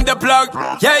want, I'm the plug.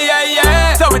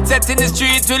 Yeah. So it's set in the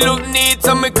streets, we look neat.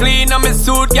 So me clean on me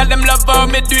suit, girl, them love how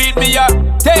me do it. Me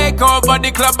take over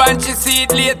the club and she see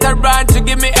it later on. She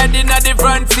give me head in the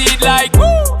front seat like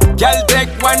woo. Girl, take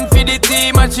one for the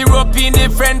team and she rope in the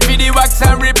friend for the wax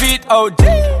and repeat. Oh,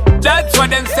 that's what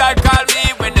them start call me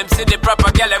when them see the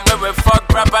proper girl and when we fuck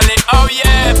properly. Oh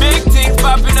yeah, big things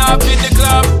popping up in the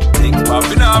club. Things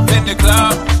popping up in the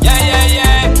club.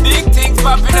 Yeah. Big things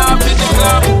popping up in the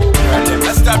club. Girl, them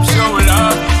not stop showing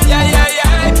love.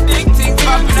 Yeah. Big things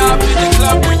popping up in the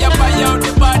club. When you buy out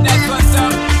the bar, that's what's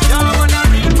up. Yo, when I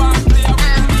real band player.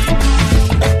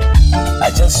 I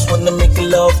just wanna make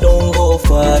love, don't go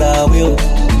far away.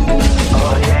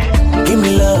 Oh yeah. Give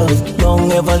me love,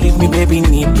 don't ever leave me, baby,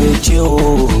 need with you.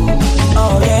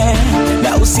 Oh yeah.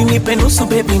 Now see me penusu,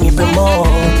 baby, nipe more.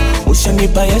 Usha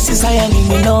nipa yes, is I need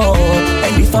me know.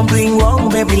 And if I'm doing wrong,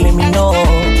 baby, let me know.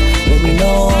 Let me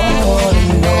know.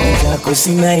 Yako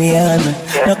sina yana,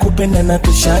 nakupenda na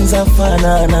tushanza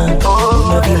fanana.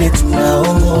 Kuna vile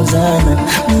tunaongozana,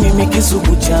 mimi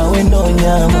kisubu cha wendo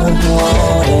nyama.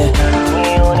 Oh yeah.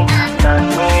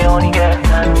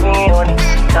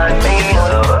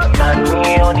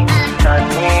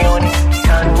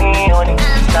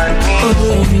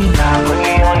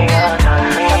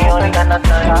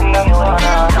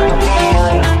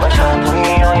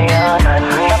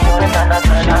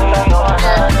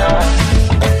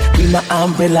 Be my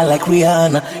umbrella like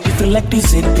Rihanna. If you like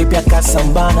this it, baby, I got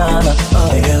some banana.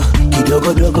 Oh yeah,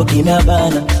 kidogo dogo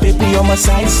kinabana. Baby, on my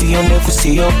side, see you never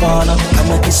see your partner.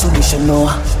 Kama kisumisha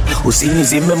noa,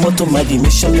 usinizime moto maji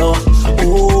mishaloa.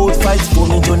 Oh, fight for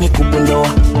me, Johnny kupundoa.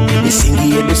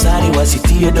 Nisingie dosari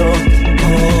wasitie do.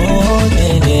 Oh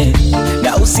yeah.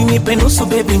 Na usinipe nusu,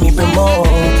 baby, nipe more.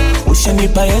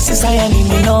 Ushanipa yes, saya ni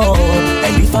me know.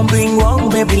 And if I'm doing wrong,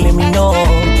 baby, let me know.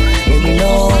 Let me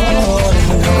know.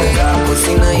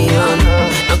 Sina yana,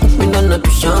 nakupenda na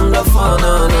tushanda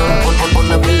fanana.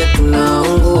 Ona vile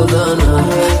tunaongozana,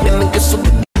 mimi kisubu.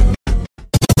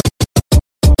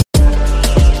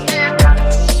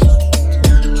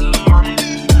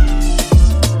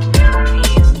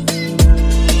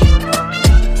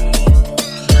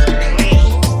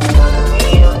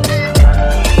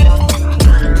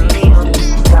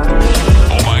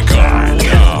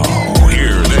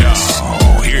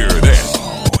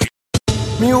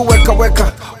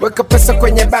 Weka pesa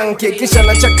kwenye banki kisha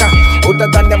nacheka.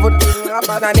 Utadhani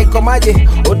hapa niko maji,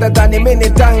 utadhani mimi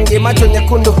tangi. Macho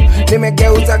nyekundu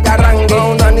nimegeuza garangi.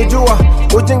 Unanijua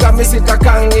ujinga mimi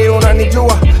sitakangi.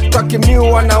 Unanijua taki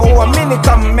miu wanaua mimi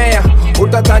kama mmea.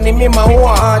 utadhani mimi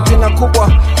maua jina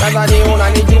kubwa, nadhani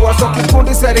unanijua. So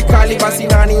kikundi serikali, basi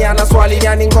nani ana swali?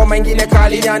 Yani ngoma ingine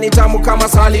kali, yani tamu kama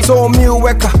sali. So mi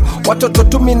uweka watoto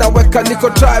tumi naweka, niko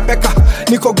Tribeca,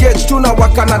 niko gauge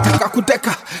tunawaka, nataka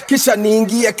kuteka kisha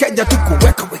niingie keja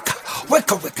tukuweka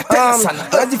weka tena sana.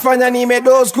 Najifanya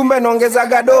nimedoze kumbe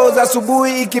naongezaga doze,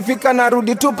 asubuhi ikifika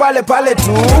narudi tu pale pale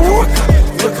tu.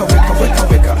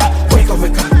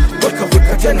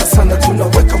 Weka tena sana,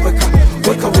 tunaweka weka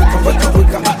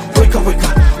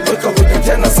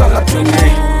tena sana tu.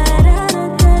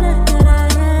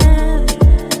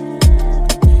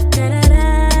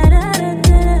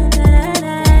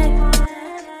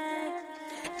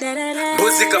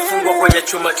 Muzika fungwa kwenye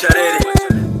chuma cha reli.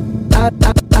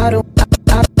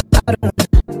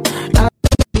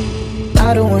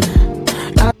 I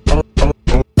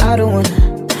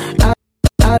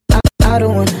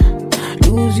don't want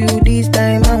lose you this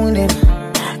time. I want it.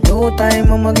 No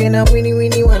time, I'm gonna winnie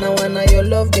wanna your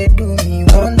love they do me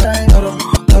one time.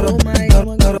 Oh my,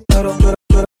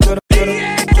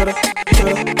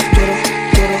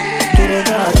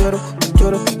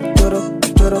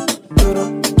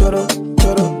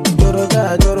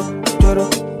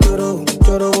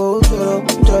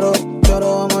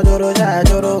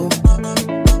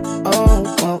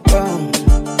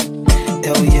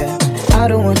 hell yeah. I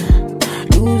don't want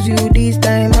lose you this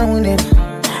time, I want it.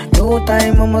 No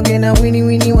time, I'm gonna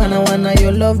winnie wanna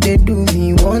your love they do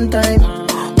me one time.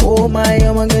 Oh my,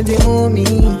 I'm gonna know me.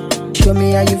 Show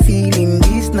me how you feeling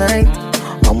this night.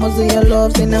 Almost say your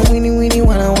love, say now winnie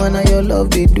wanna your love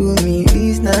they do me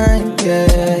this night.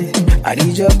 Yeah, I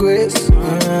need your grace.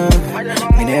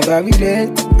 Me never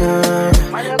relent.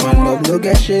 My love no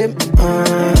get shame.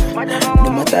 No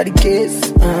matter the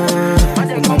case.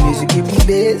 My music give me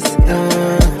bass.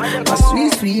 My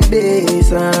sweet bass.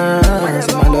 So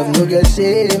my love no get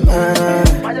shame.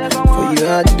 For you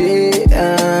all day.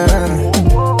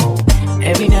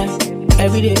 Every night,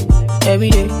 every day,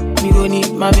 me gon'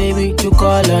 need my baby to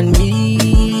call on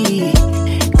me,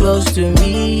 close to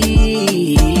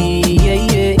me,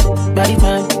 yeah. By the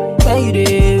time when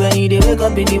you dey wake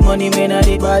up in the morning, man, I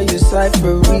dey buy you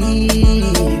cyphery,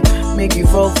 make you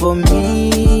fall for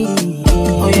me.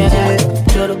 Oh yeah,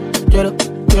 choro,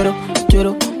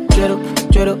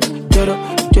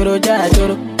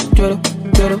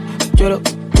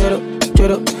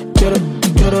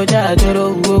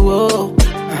 whoa.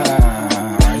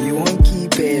 You won't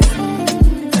keep it.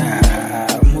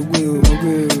 Mugu.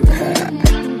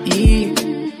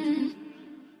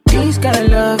 This kind of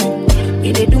love,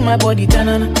 it dey do my body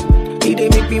tanana. It dey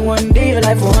make me one day your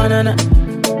life for hanana.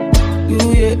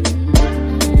 Yeah.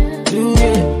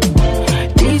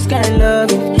 This kind of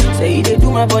love, say it dey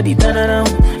do my body tanana.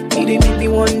 It dey make me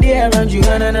one day around you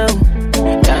hanana.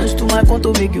 Dance to my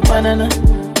conto, make you banana.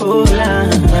 Oh la,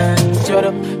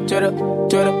 choro,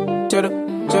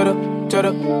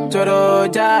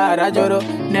 jara joro.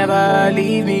 Never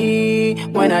leave me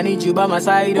when I need you by my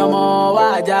side. More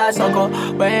waja soko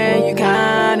when you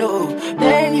can, oh,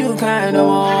 then you can,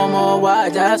 oh, more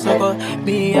waja soko.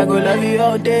 Me, I go love you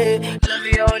all day, love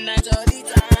you all night, all the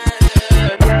time.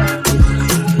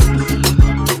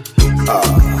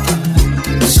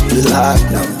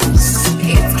 Platinums.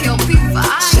 It's Kill People.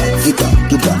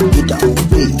 Get down.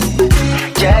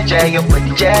 Jaja, your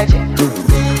body, Jaja.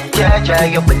 Jaja,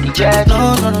 your body, Jaja.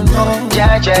 No.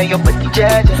 Jaja, your body,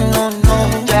 Jaja. No.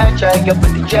 Jaja, your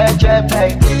body, Jaja,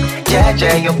 baby. Jaja,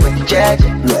 your body, Jaja.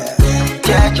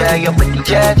 Jaja, your body,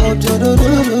 Jaja.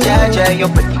 Jaja, your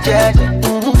body, Jaja.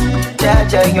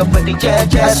 Jaja, your body,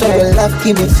 Jaja. I saw your love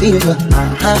give me fever.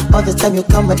 All the time you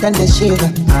come and the shiver.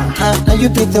 Now you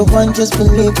be the one, just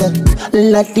believe it.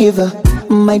 La diva,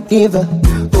 my diva.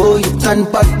 Oh, you turn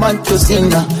Batman to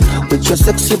Zina with your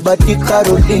sexy body,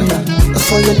 Carolina.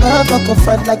 For your love, I go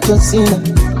fight like John Cena.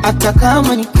 Hata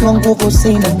kama nikiwa nguvu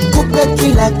sina, kupe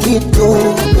kila kitu,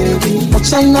 baby.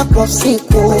 Mchana kwa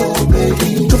usiku,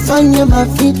 baby. Tufanye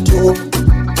mavitu,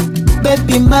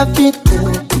 baby,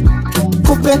 mavitu.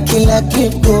 Kupe kila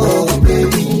kitu,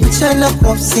 baby. Mchana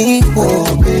kwa usiku,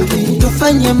 baby.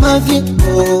 Tufanye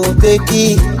mavitu,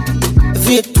 baby.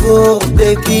 Vitu,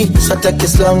 baby. So take it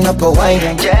slow, not a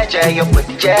wine. Jaja, your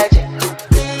body, Jaja.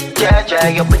 Jaja,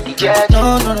 your body, Jaja.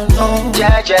 No.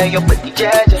 Jaja, your body,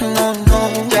 Jaja. No.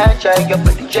 Jaja, your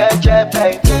body, Jaja,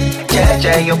 baby.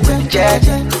 Jaja, your body,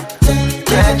 Jaja.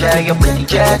 Jaja, your body,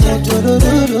 Jaja.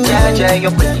 Jaja,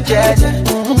 your body, Jaja.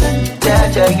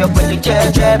 Jaja, your body,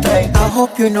 Jaja, baby. I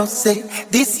hope you know say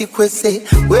this you could say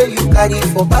where you carry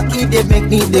for back they make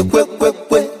me the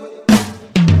quick.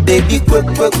 baby kwe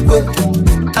kwe kwe.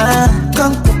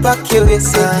 Kankupake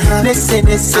wese, nese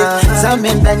nese,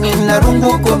 zamenda nina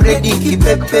rungu kumredi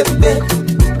kipepepe,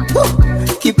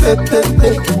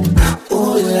 kipepepe.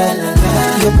 Oh la la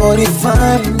la, your body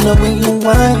fine, now when you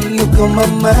whine, you blow my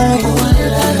mind. Oh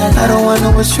la la, I don't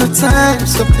wanna waste your time,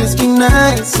 so please be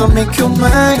nice, so make your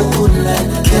mind. Oh la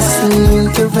la, kissing in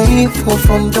the rainfall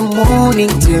from the morning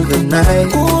till the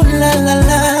night. Oh la la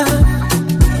la,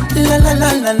 la la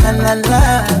la la la la la,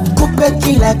 kupe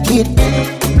kila kitu.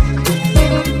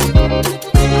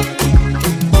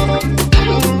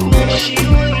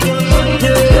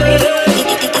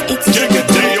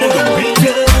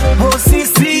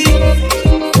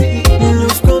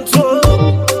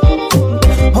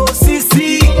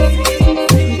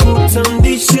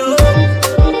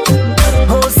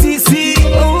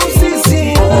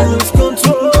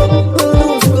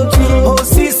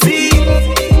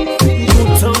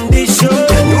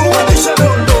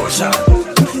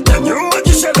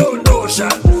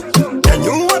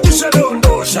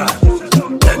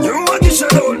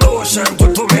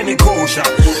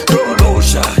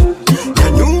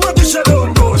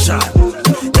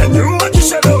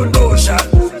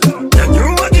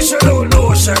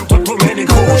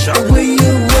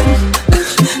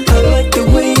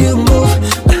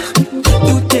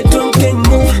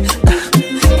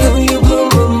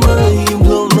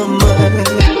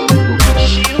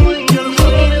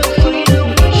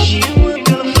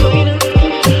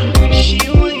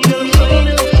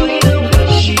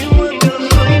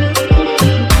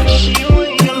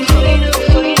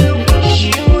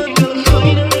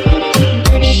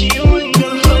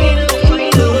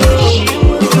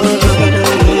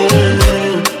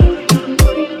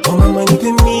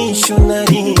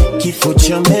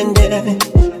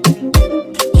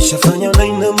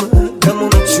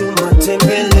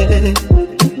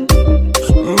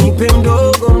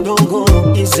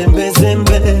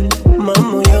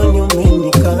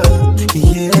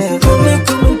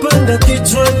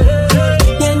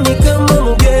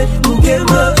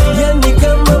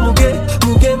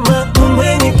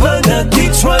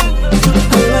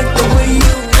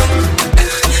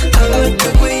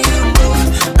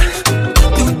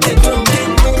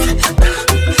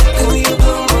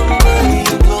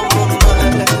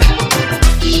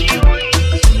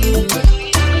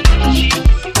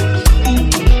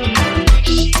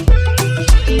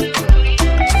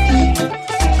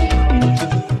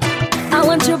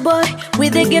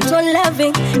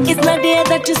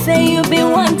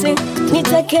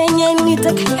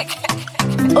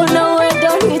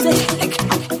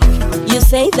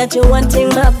 You're wanting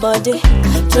my body.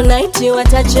 Tonight you are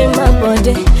touching my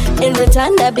body. In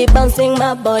return I be bouncing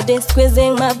my body,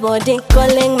 squeezing my body,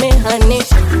 calling me honey.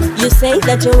 You say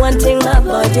that you're wanting my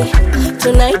body.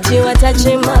 Tonight you are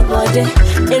touching my body.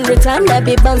 In return I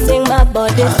be bouncing my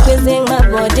body, squeezing my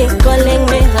body, calling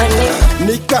me honey.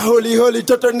 Nika holy holy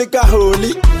toto nika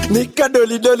holy. Nika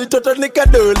doli doli toto nika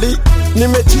doli.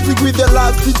 Nimechiti with the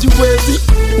last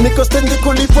situation. Niko stendi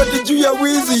kulipoti juu ya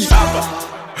wizi.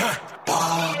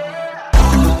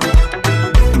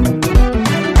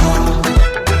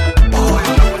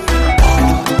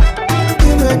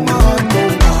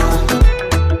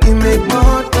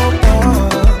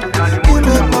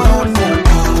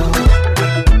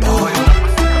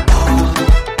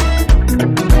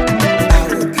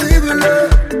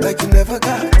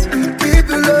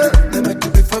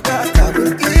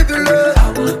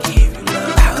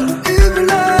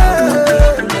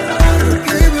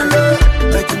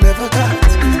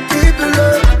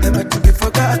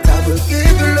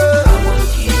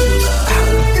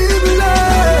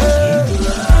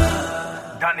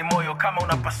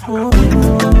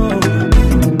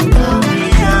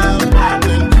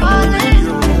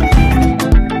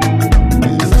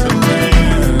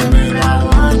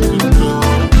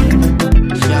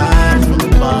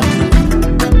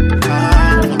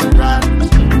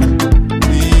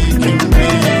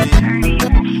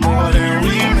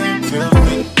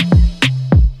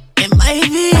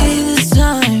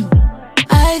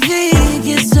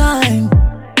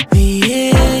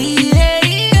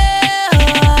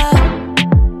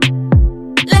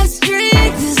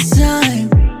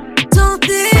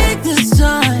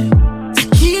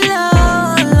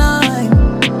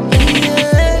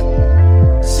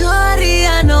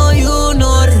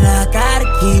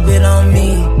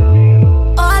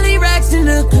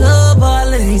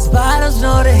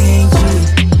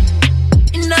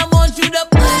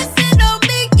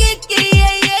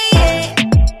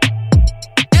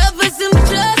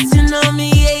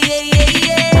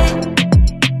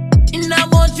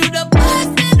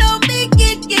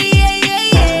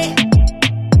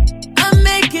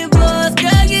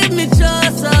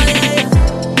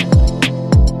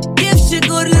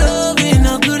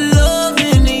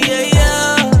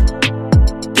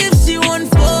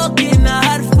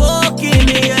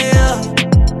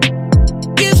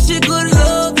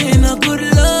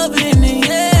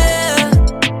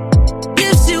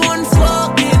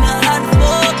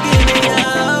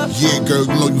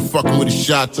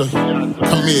 Shatta.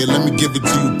 Come here, let me give it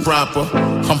to you proper.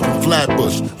 I'm from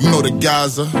Flatbush, you know the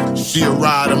Gaza. She a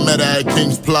ride, I met her at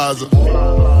King's Plaza.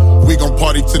 We gon'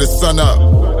 party till the sun up.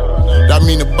 That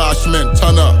mean the Bosch men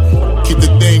turn up. Keep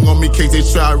the thing on me in case they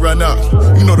try to run up.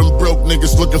 You know them broke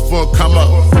niggas looking for a come up.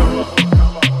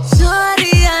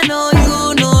 Shorty, I know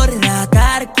you know that I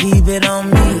gotta keep it on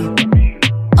me.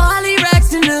 All the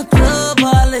racks in the club,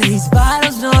 all of these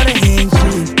bottles know they ain't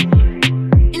cheap.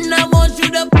 And I want you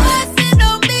to pass it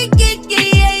on me, yeah.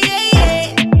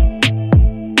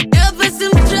 Yeah, put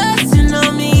some trust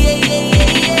on me,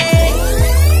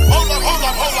 yeah. Hold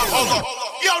up.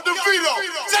 Yo, DeVito,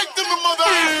 take them to Mother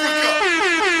Africa.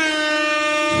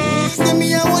 See me,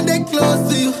 I want that close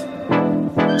to you.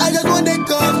 I just want that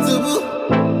comfortable.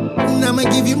 And I'ma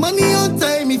give you money on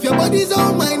time. If your body's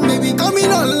on mine, baby, come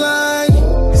in online.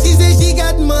 She said she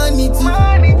got money too,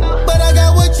 but I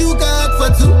got what you got for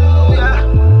two.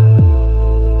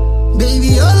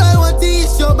 Baby, all I want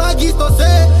is your baggies for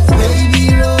sale.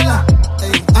 Baby, roller.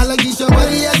 I like this your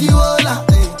body as you hold her.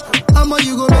 How much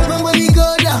you gon' make my money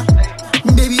go down?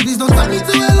 Baby, please don't stop me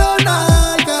too alone.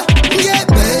 Yeah,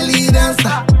 belly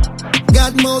dancer.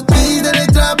 Got more keys than a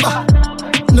trapper.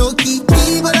 No key,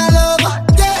 but I love her.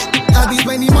 Yeah, I be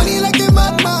spending money like a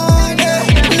madman. Yeah,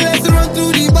 let's run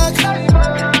through the back.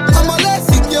 I'ma let's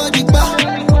secure the bar.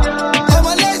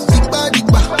 I'ma let's jigba.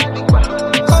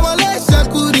 I'ma let's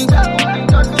shakuri.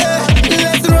 Yeah,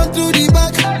 let's run through the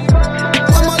back.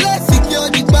 I'ma let's secure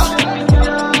the bar.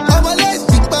 I'ma let's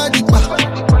jigba.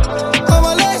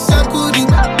 I'ma let's shakuri.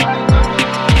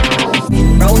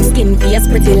 Brown skin face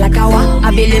pretty like a wa.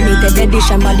 I be limited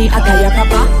edition body attire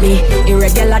proper. Me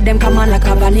irregular them come on like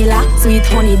a vanilla. Sweet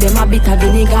honey them a bit of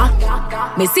vinegar.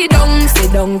 Me sit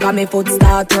down, got me foot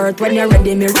start hurt. When you're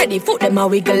ready, me ready. Foot them a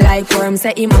wiggle like worm.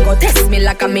 Say him a go test me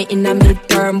like a me in a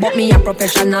midterm. But me a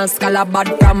professional scholar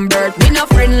bad from birth. Me no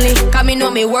friendly, cause me know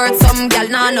me work. Some gal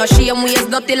nah no shame waist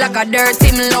dirty like a dirt.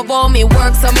 Him love how me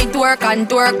work, so me twerk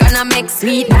and I make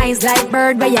sweet nice like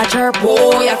bird where you chirp.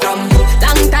 Oh, you from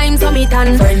long time so me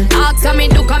tan friend. Ask how me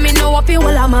do, cause me know what fi whole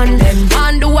a man.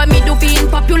 Man do what me do fi in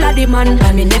popular demand.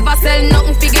 And me never sell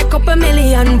nothing fi get couple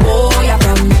million. Oh, you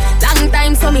from long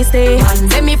time so me stay.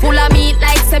 Say me full of meat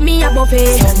like say me a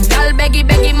buffet. Girl beggy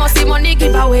must see money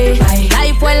give away.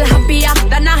 Life well happier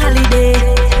than a holiday.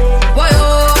 Boy,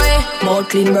 mouth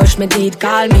clean brush me teeth.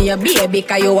 Call me a baby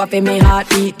cause you have me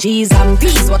heartbeat. G's and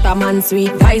peas what a man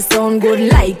sweet. Voice sound good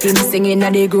like him singing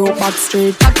at the group back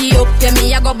street. Backy up, yeah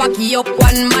me a go backy up.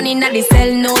 One man in the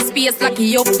cell no space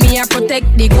lucky up. Me a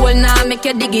protect the goal now make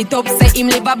you dig it up. Say him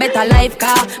live a better life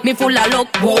car me full of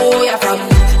luck. Boy, you from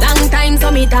long time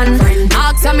so me tan.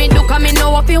 Ask how me do cause me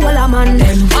know what fi whole a man.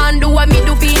 Man do what me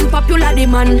do fi in popular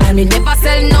demand. And me never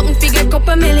sell nothing fi get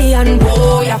couple million.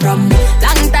 Boy, you from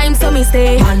long time so me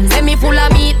stay. Say me full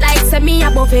of meat like say me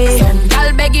a buffet.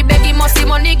 Girl beggy must see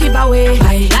money give away.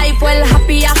 Life well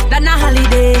happier than a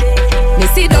holiday. Me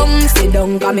sit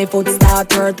down, cause me foot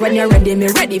start hurt. When you're ready, me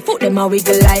ready. Foot them a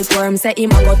wiggle like worm. Say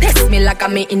him a go test me like a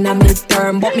me in a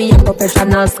midterm. But me a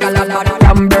professional scholar bad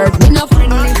from birth. Me no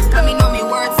friendly, cause me know me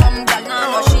words. Some gal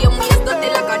nah no shame waist dirty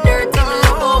like a dirt. Him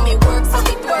love how me work, so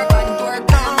me twerk and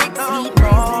make sweet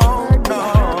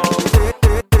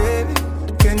baby,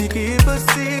 can you keep a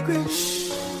secret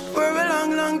for a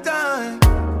long time?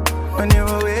 When you're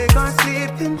awake or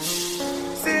sleeping,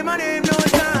 say my name no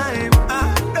time.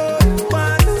 I don't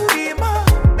want to be my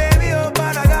baby, oh,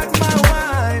 but I got my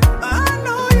wife. I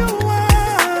know you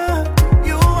want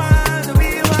to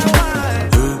be my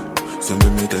wife. So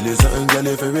let me tell you something, girl,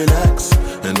 if you relax.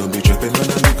 And don't be tripping on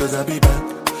me, cause I'll be back.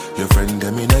 Your friend,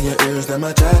 them in your ears, them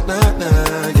a chat,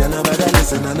 nah. You're not better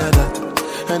listen, none of that.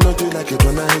 And don't you like it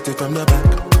when I hit it from the back?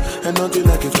 And don't you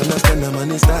like it when I spend the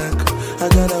money stack? I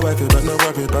got a wife, but no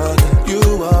worry about it. You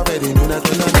already knew that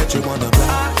when I met you on the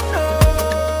block. I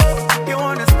know you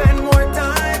wanna spend more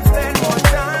time.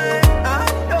 I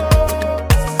know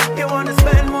you wanna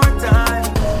spend more time.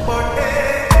 But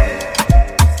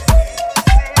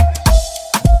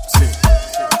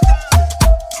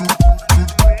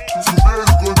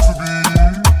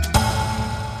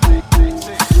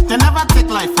they never take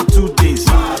life for 2 days.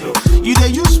 You they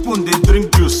use spoon, they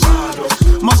drink juice.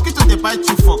 Mosquito they bite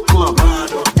you for club.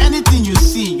 Anything you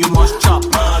see, you must chop.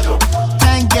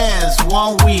 10 girls,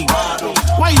 1 week.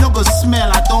 Why you no go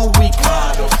smell? I don't weak.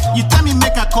 You tell me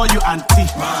make I call you auntie.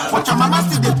 But your mama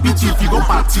still they beat you if you go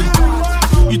party.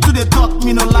 You do the talk,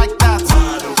 me no like that.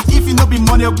 If you no be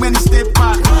money, when you stay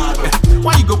back.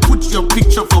 Why you go put your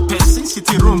picture for person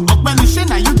city room? When you say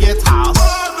now you get house.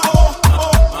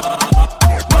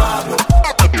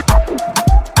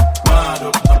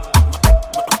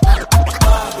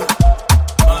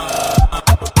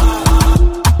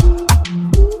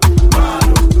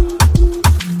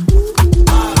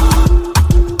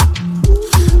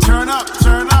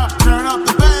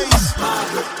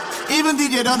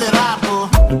 know the rap.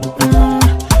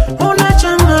 Una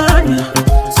changanya.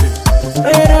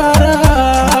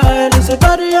 There's a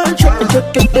body on check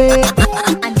it.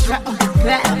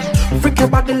 Freak your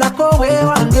body like a way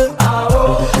one day.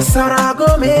 Sarah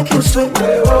go make you sweat.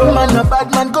 Man a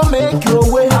bad man go make you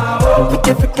away.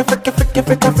 Freak.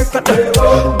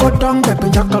 Go down baby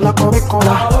jacka like a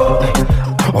ricola.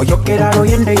 Oh, you get out of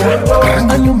Iende,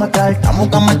 yeah. And you my girl, I'm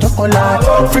gonna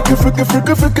chocolate. Freaky,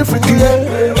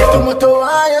 yeah. Get to moto,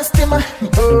 I estima.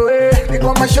 Oh, eh. They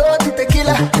got my shot,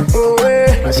 tequila. Oh,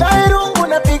 eh. I shy room,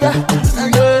 gonna piga.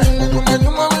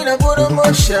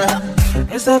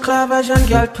 It's a club version,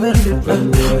 girl,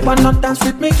 20. But not dance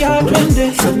with me, girl,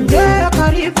 20. Yeah, I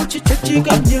carry Gucci,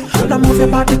 chicken. Now move your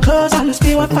body close, and let's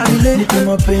be what family. Niko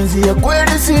mapenzi ya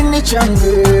kweli sini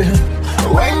change.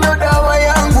 Wendo dawa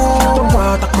yangu.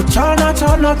 Wata kuchana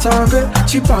chana tage.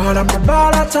 Chibala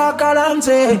mbala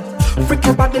tagalanze. Freak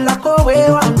your body like a way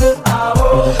wange.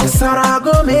 Sarah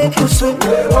go make you sweat.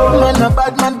 Man a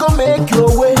bad man go make you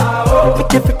away.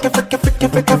 Freak.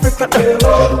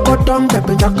 Go down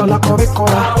baby jacka like a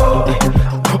ricola.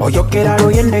 Oh, you get out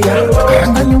of Iende,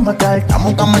 yeah. And you my girl,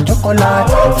 I'm gonna chocolate.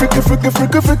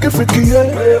 Freaky, yeah.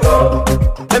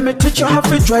 Let me teach you how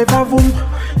to drive a boom.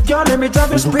 Girl, let me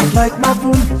drive you straight like my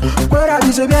boom. Where I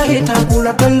is a hit and pull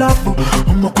up the love.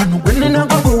 I'm not gonna win and I'm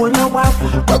gonna go in your wife.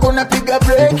 We're gonna pick a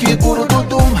break, you go to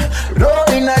doom. Roll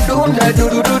in a doom, that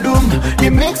do-do-do-doom. The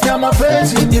mix na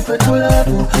mapenzi, nipe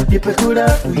tulafu,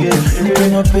 yeah. Nipe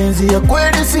mapenzi ya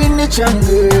kweli sini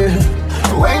change.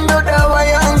 Wendo dawa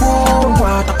yangu.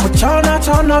 Wata kuchana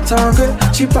chana tage.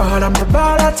 Chibala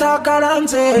mbala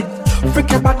tagalanze.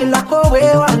 Freak your body like a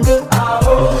way wange.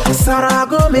 Sarah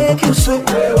go make you sweat.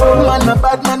 Man a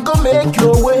bad man go make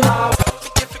you away.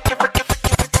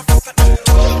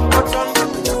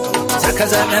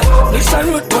 Sakazana, Mr.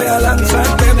 Root boy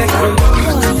alongside baby girl.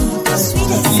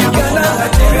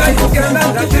 Uganda,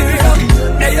 Nigeria.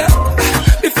 Hey yeah,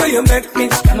 before you make me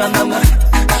scream, mama.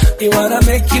 You wanna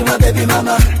make you my baby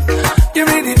mama. You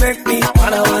really make me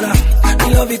wanna. Me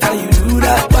love it how you do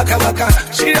that, waka.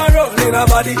 She don't roll in her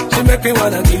body. She make me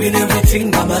wanna give it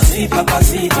everything, mama, see,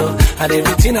 papacito. And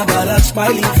everything about her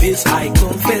smiling face, I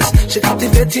confess. She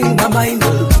captivating my mind.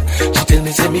 She tell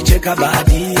me, say me check her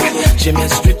body. She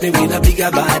mess with me with a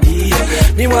bigger body.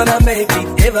 Me wanna make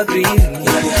it evergreen.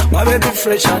 My baby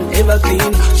fresh and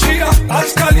evergreen. She a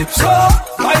dance calypso,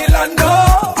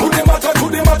 bailando. To the matter.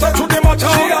 She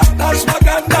a dance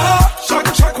maganda,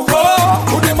 shaku, oh.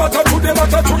 To the matter.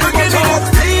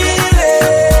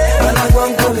 When I go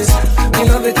and call this, you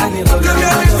love it and you love it. You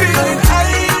got me feeling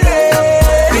high.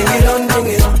 Bring it on.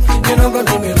 You know gonna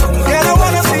do me wrong. Girl, I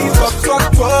wanna see you talk.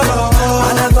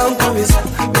 When I go and call this,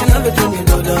 you love it when you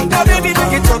go down. Now baby,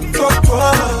 make it talk.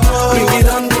 Bring it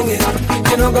on.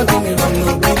 You know gonna do me wrong.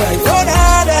 No, be like, oh,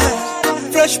 nada.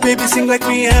 Fresh baby sing like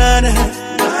Rihanna.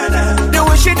 The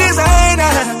way she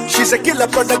designer. She's a killer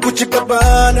for the Gucci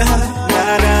Cabana.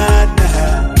 Nah.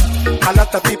 A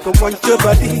lot of people want your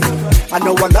body. I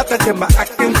know a lot of them are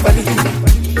acting funny.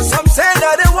 Some say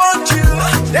that they want you.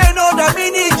 They know that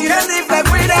we need you. Can't live like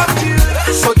without you.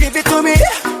 So give it to me.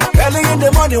 Early in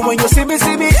the morning when you see me.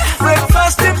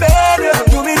 Breakfast in bed.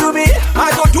 Do me.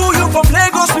 I go do you from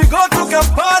Lagos. We go to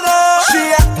Kampala. She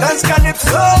a dance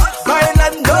calypso.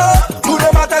 Bailando. To the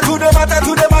matter.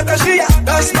 She a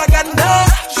dance maganda.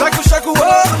 Shaku,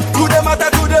 oh. To the matter.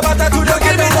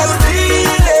 Give me that feeling.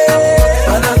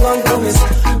 And I won't promise,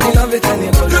 we love it and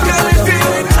you know. You got me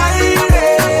feeling high.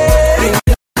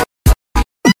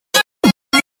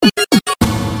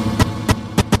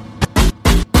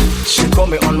 She call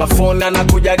me on my phone and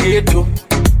nakuja gitu.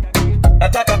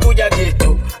 Nataka kuja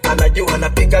gitu. Anajua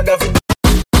napiga gavi.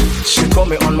 She call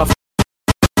me on my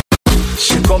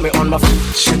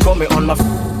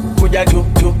kuja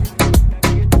gitu.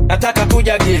 Nataka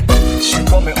kuja gitu. She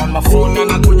call me on my phone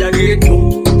and nakuja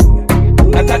gitu.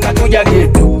 Nataka kuja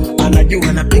gitu.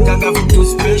 Anajua napikaga vitu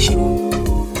special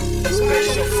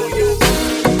for you.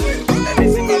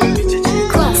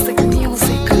 Classic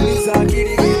music.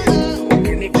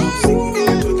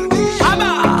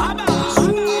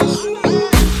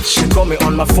 She call me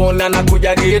on my phone and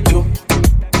nakuja gitu.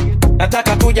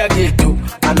 Nataka kuja gitu.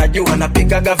 Anajua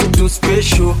napikaga vitu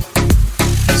special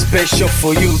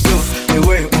for you too.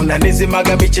 Ewe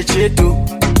unanizimaga michechetu.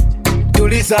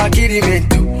 Tuliza akili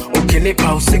mentu.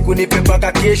 Ukinipa usiku nipe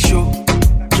paka kesho.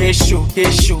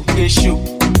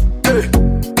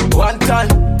 One time,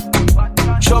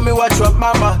 show me what your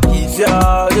mama is,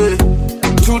 yeah.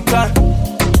 2 times,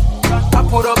 I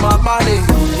put up my money.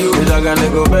 You is a gonna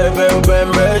go baby,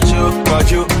 you, but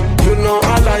you know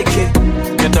I like it.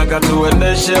 Nitaka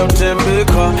tuendeshe utembe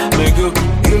kwa miguu.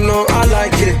 You know I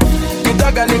like it.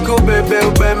 Nitaka nikubebe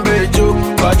ubembe juu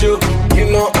kwa juu. You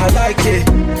know I like it.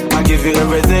 I give you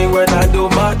everything when I do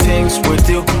my things with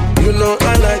you. You know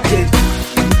I like it.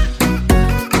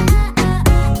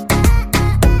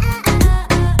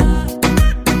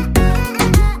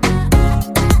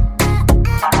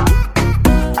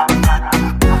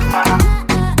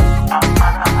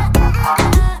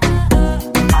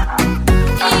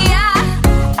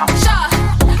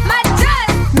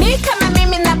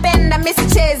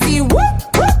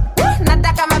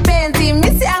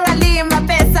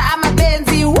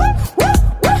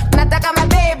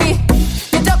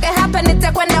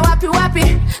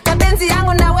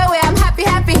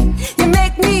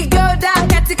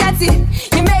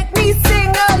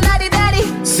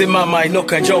 Simama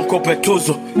inuka njoo nikupe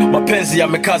tuzo. Mapenzi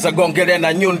yamekaza gongele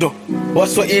na nyundo.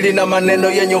 Waswahili na maneno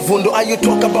yenye uvundo. Are you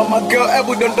talk about my girl?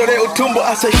 Ebu dondole utumbo.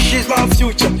 I say she's my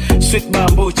future. Sweet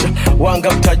bambucha.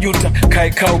 Wanga mtajuta.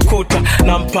 Kaika ukuta.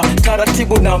 Nampa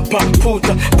taratibu nampa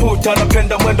puta. Puta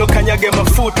napenda mwendo kanyage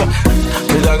mafuta.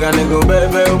 Nitaka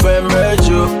nikubebe ubembe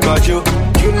juu kwa juu.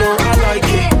 You know I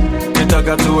like it.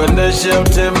 Nitaka tuendeshe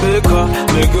utembe kwa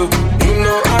miguu. You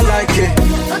know I like it.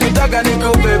 Nitaka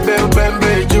nikubebe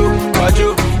ubembe juu kwa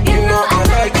juu. You know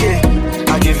I like it.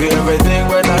 I give you everything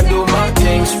when I do my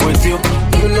things with you.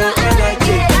 You know I like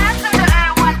it.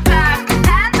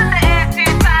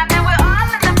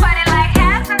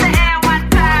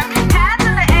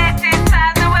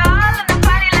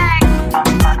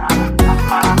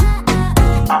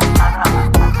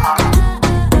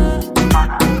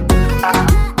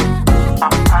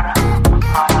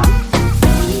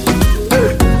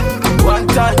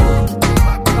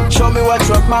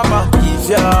 Mama,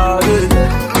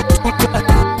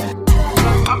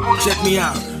 check me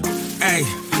out. Hey,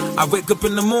 I wake up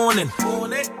in the morning,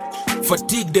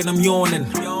 fatigued and I'm yawning.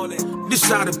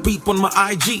 Decided to peep on my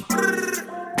IG,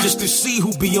 just to see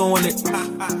who be on it.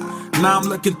 Now I'm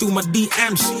looking through my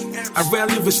DMs. I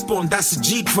rarely respond, that's a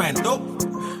G trend.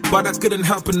 But I couldn't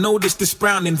help but notice this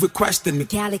browning requesting me.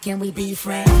 Cali, can we be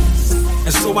friends?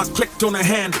 And so I clicked on her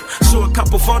handle, saw a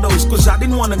couple photos, cause I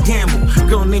didn't wanna gamble.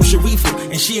 Girl named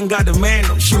Sharifa, and she ain't got a man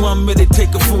though. She want me to take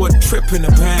her for a trip in a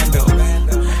bando.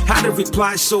 Had to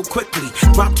reply so quickly,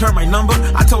 dropped her my number,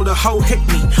 I told her, ho, hit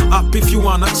me up if you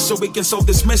wanna, so we can solve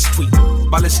this mystery.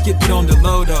 But let's get it on the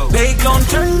low though. They gon'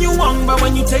 turn you on, but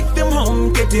when you take them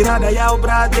home, get it out of your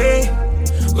brade.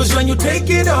 Cause when you take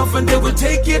it off, and they will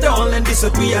take it all and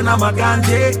disappear, and I'm a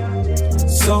ganje.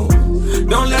 So,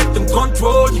 don't let them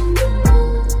control you.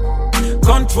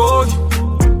 Control you.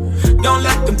 Don't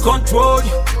let them control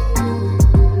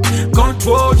you.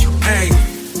 Control you. Hey,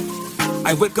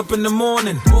 I wake up in the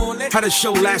morning. Had a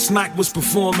show last night, was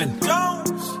performing.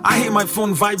 I hear my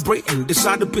phone vibrating.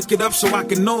 Decide to pick it up so I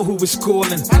can know who is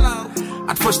calling.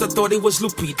 At first I thought it was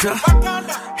Lupita.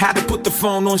 Had to put the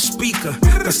phone on speaker.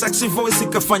 The sexy voice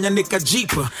ikafanya nika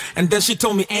jeeper. And then she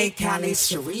told me, hey, Kali,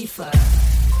 Sharifa.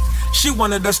 She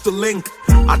wanted us to link.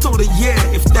 I told her, yeah,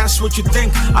 if that's what you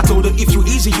think. I told her, if you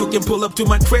easy, you can pull up to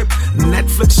my crib.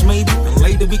 Netflix maybe, and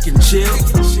later we can chill.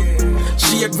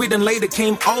 She agreed and later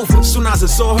came over. Soon as I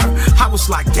saw her, I was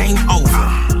like, game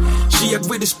over. She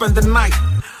agreed to spend the night.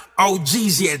 Oh,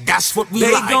 geez, yeah, that's what we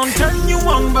like. They gon' turn you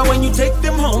on, but when you take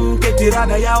them home, get it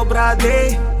out of your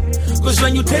brade. Cause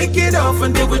when you take it off,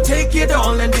 and they will take it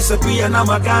all and disappear, and I'm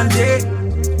a ganje.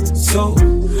 So,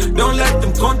 don't let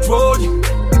them control you.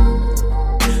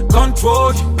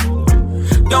 Control you.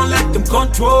 Don't let them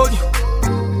control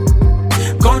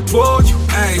you. Control you.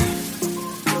 Hey,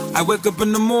 I wake up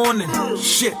in the morning.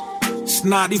 Shit, it's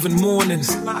not even morning.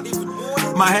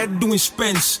 My head doing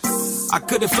spins. I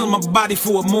couldn't feel my body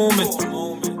for a moment.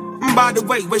 By the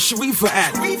way, where's Sharifa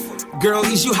at? Girl,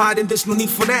 is you hiding? There's no need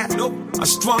for that. I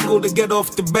struggled to get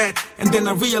off the bed, and then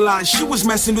I realized she was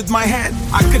messing with my head.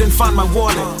 I couldn't find my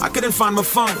wallet. I couldn't find my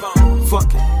phone.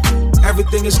 Fuck it.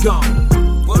 Everything is gone.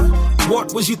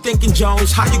 What was you thinking,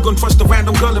 Jones? How you gonna trust a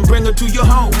random girl and bring her to your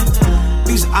home?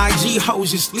 These IG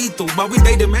hoes is lethal, but we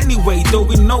date them anyway, though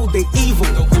we know they evil.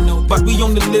 But we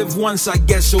only live once, I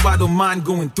guess, so I don't mind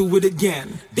going through it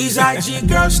again. These IG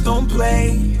girls don't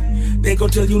play. They gon'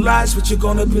 tell you lies, but you're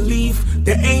gonna believe.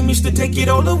 Their aim is to take it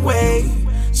all away.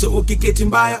 So ukiketi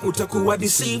mbaya, utakuwa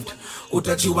deceived.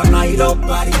 Utajua na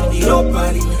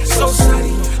ilobari, so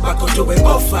sorry. Bako tuwe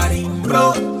offering,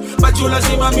 bro. But you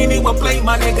lazima mini wa play,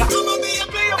 my nigga.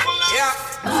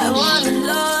 I wanna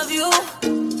love you.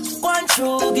 One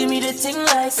true, give me the ting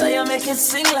like, so you make it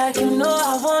sing like you know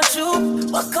I want you.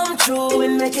 But come true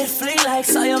and make it fling like,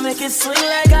 so you make it swing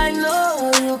like I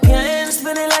know you can.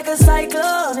 Spin it like a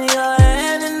cyclone in your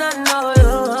hand and I know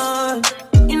you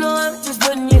want. You know I'm just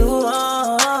putting you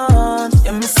on.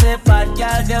 Yeah, me say bad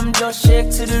girl, them just shake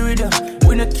to the rhythm.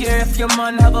 We don't care if your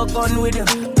man have a gun with him.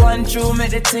 One true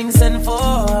make the thing send for.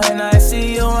 And I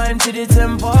see you wine to the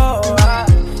tempo.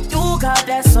 You got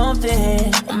that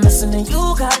something, I'm missing it.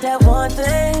 You got that one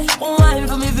thing. Wine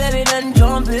for me, baby, then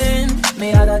jump in.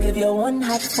 May I gotta give you one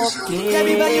hot fucking. Grab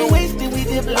me by your waist and we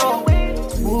dip low.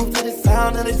 Move to the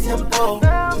sound of the tempo.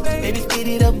 Baby, speed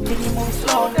it up, can you move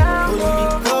slow? Pulling me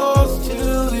close to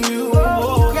you.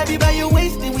 Grab me by your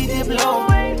waist and we dip low.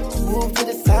 Move to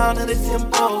the sound of the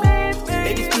tempo.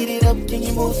 Baby, speed it up, can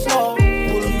you move slow?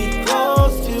 Pulling me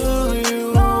close to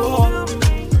you.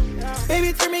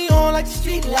 Baby, turn me on like a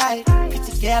street light.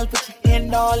 Pretty gal, put your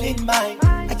hand all in mine.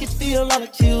 I can feel all the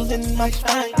chills in my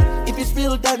spine. If it's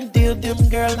real, done deal, them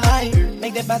girl mine.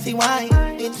 Make that bossy wine,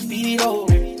 then speed it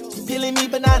over. Peeling me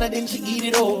banana, then she eat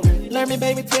it all. Learn me,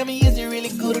 baby, tell me, is it really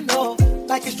good enough?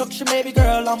 Like instruction, baby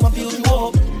girl, I'ma build you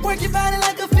up. Work your body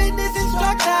like a fitness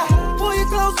instructor. Pull you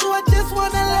close, so I just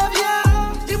wanna love ya.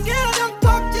 Them girls don't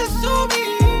talk, just show me.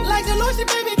 Like the lotion,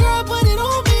 baby girl, put it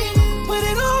on me. Put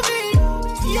it on me,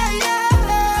 yeah,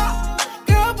 yeah.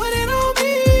 Girl, put it on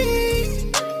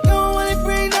me. Don't wanna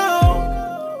break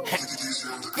down.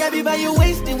 Grab you by your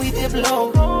waist and we dip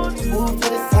low. Move to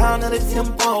the sound of the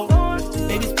tempo.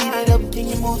 Baby, speed it up, can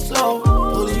you move slow?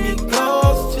 Pulling me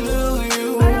close to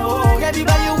you. Grab you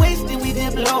by your waist and we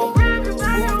dip low.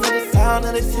 Move to the sound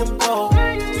of the tempo.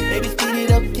 Baby, speed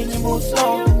it up, can you move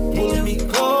slow? Pulling me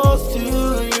close to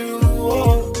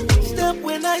you. Step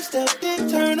when I step, then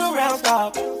turn around,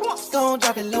 stop. Don't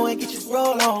drop it low and get you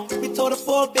roll on. We told the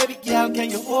poor baby girl, can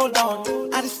you hold on?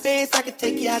 Out of space, I can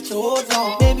take you out your old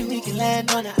zone. Baby, we can land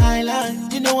on the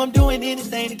island. You know I'm doing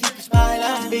anything to keep you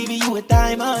smiling. Baby, you a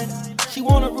diamond. She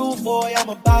want a rude boy, I'm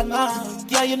a bad man.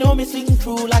 Yeah, you know me singing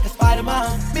through like a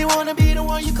Spider-Man. Me wanna be the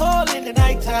one you call in the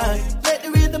nighttime. Let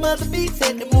the rhythm of the beat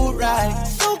set the mood right.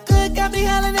 So good, got me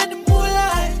howling at the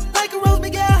moonlight. Like a rose, me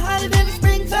get hotter than the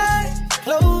springtime.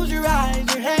 Close your eyes,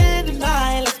 your hand in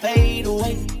mine, let's fade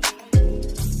away.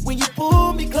 When you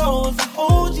pull me close, I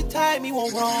hold you tight, me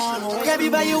won't run away. Grab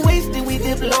you by your waist and we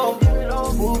dip low.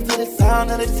 Move to the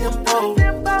sound of the tempo.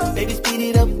 Baby, speed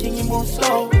it up, can you move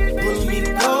slow? Pull me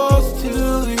close to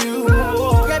you.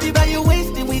 Grab you by your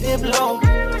waist and we dip low.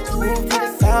 Move to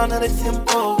the sound of the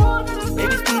tempo.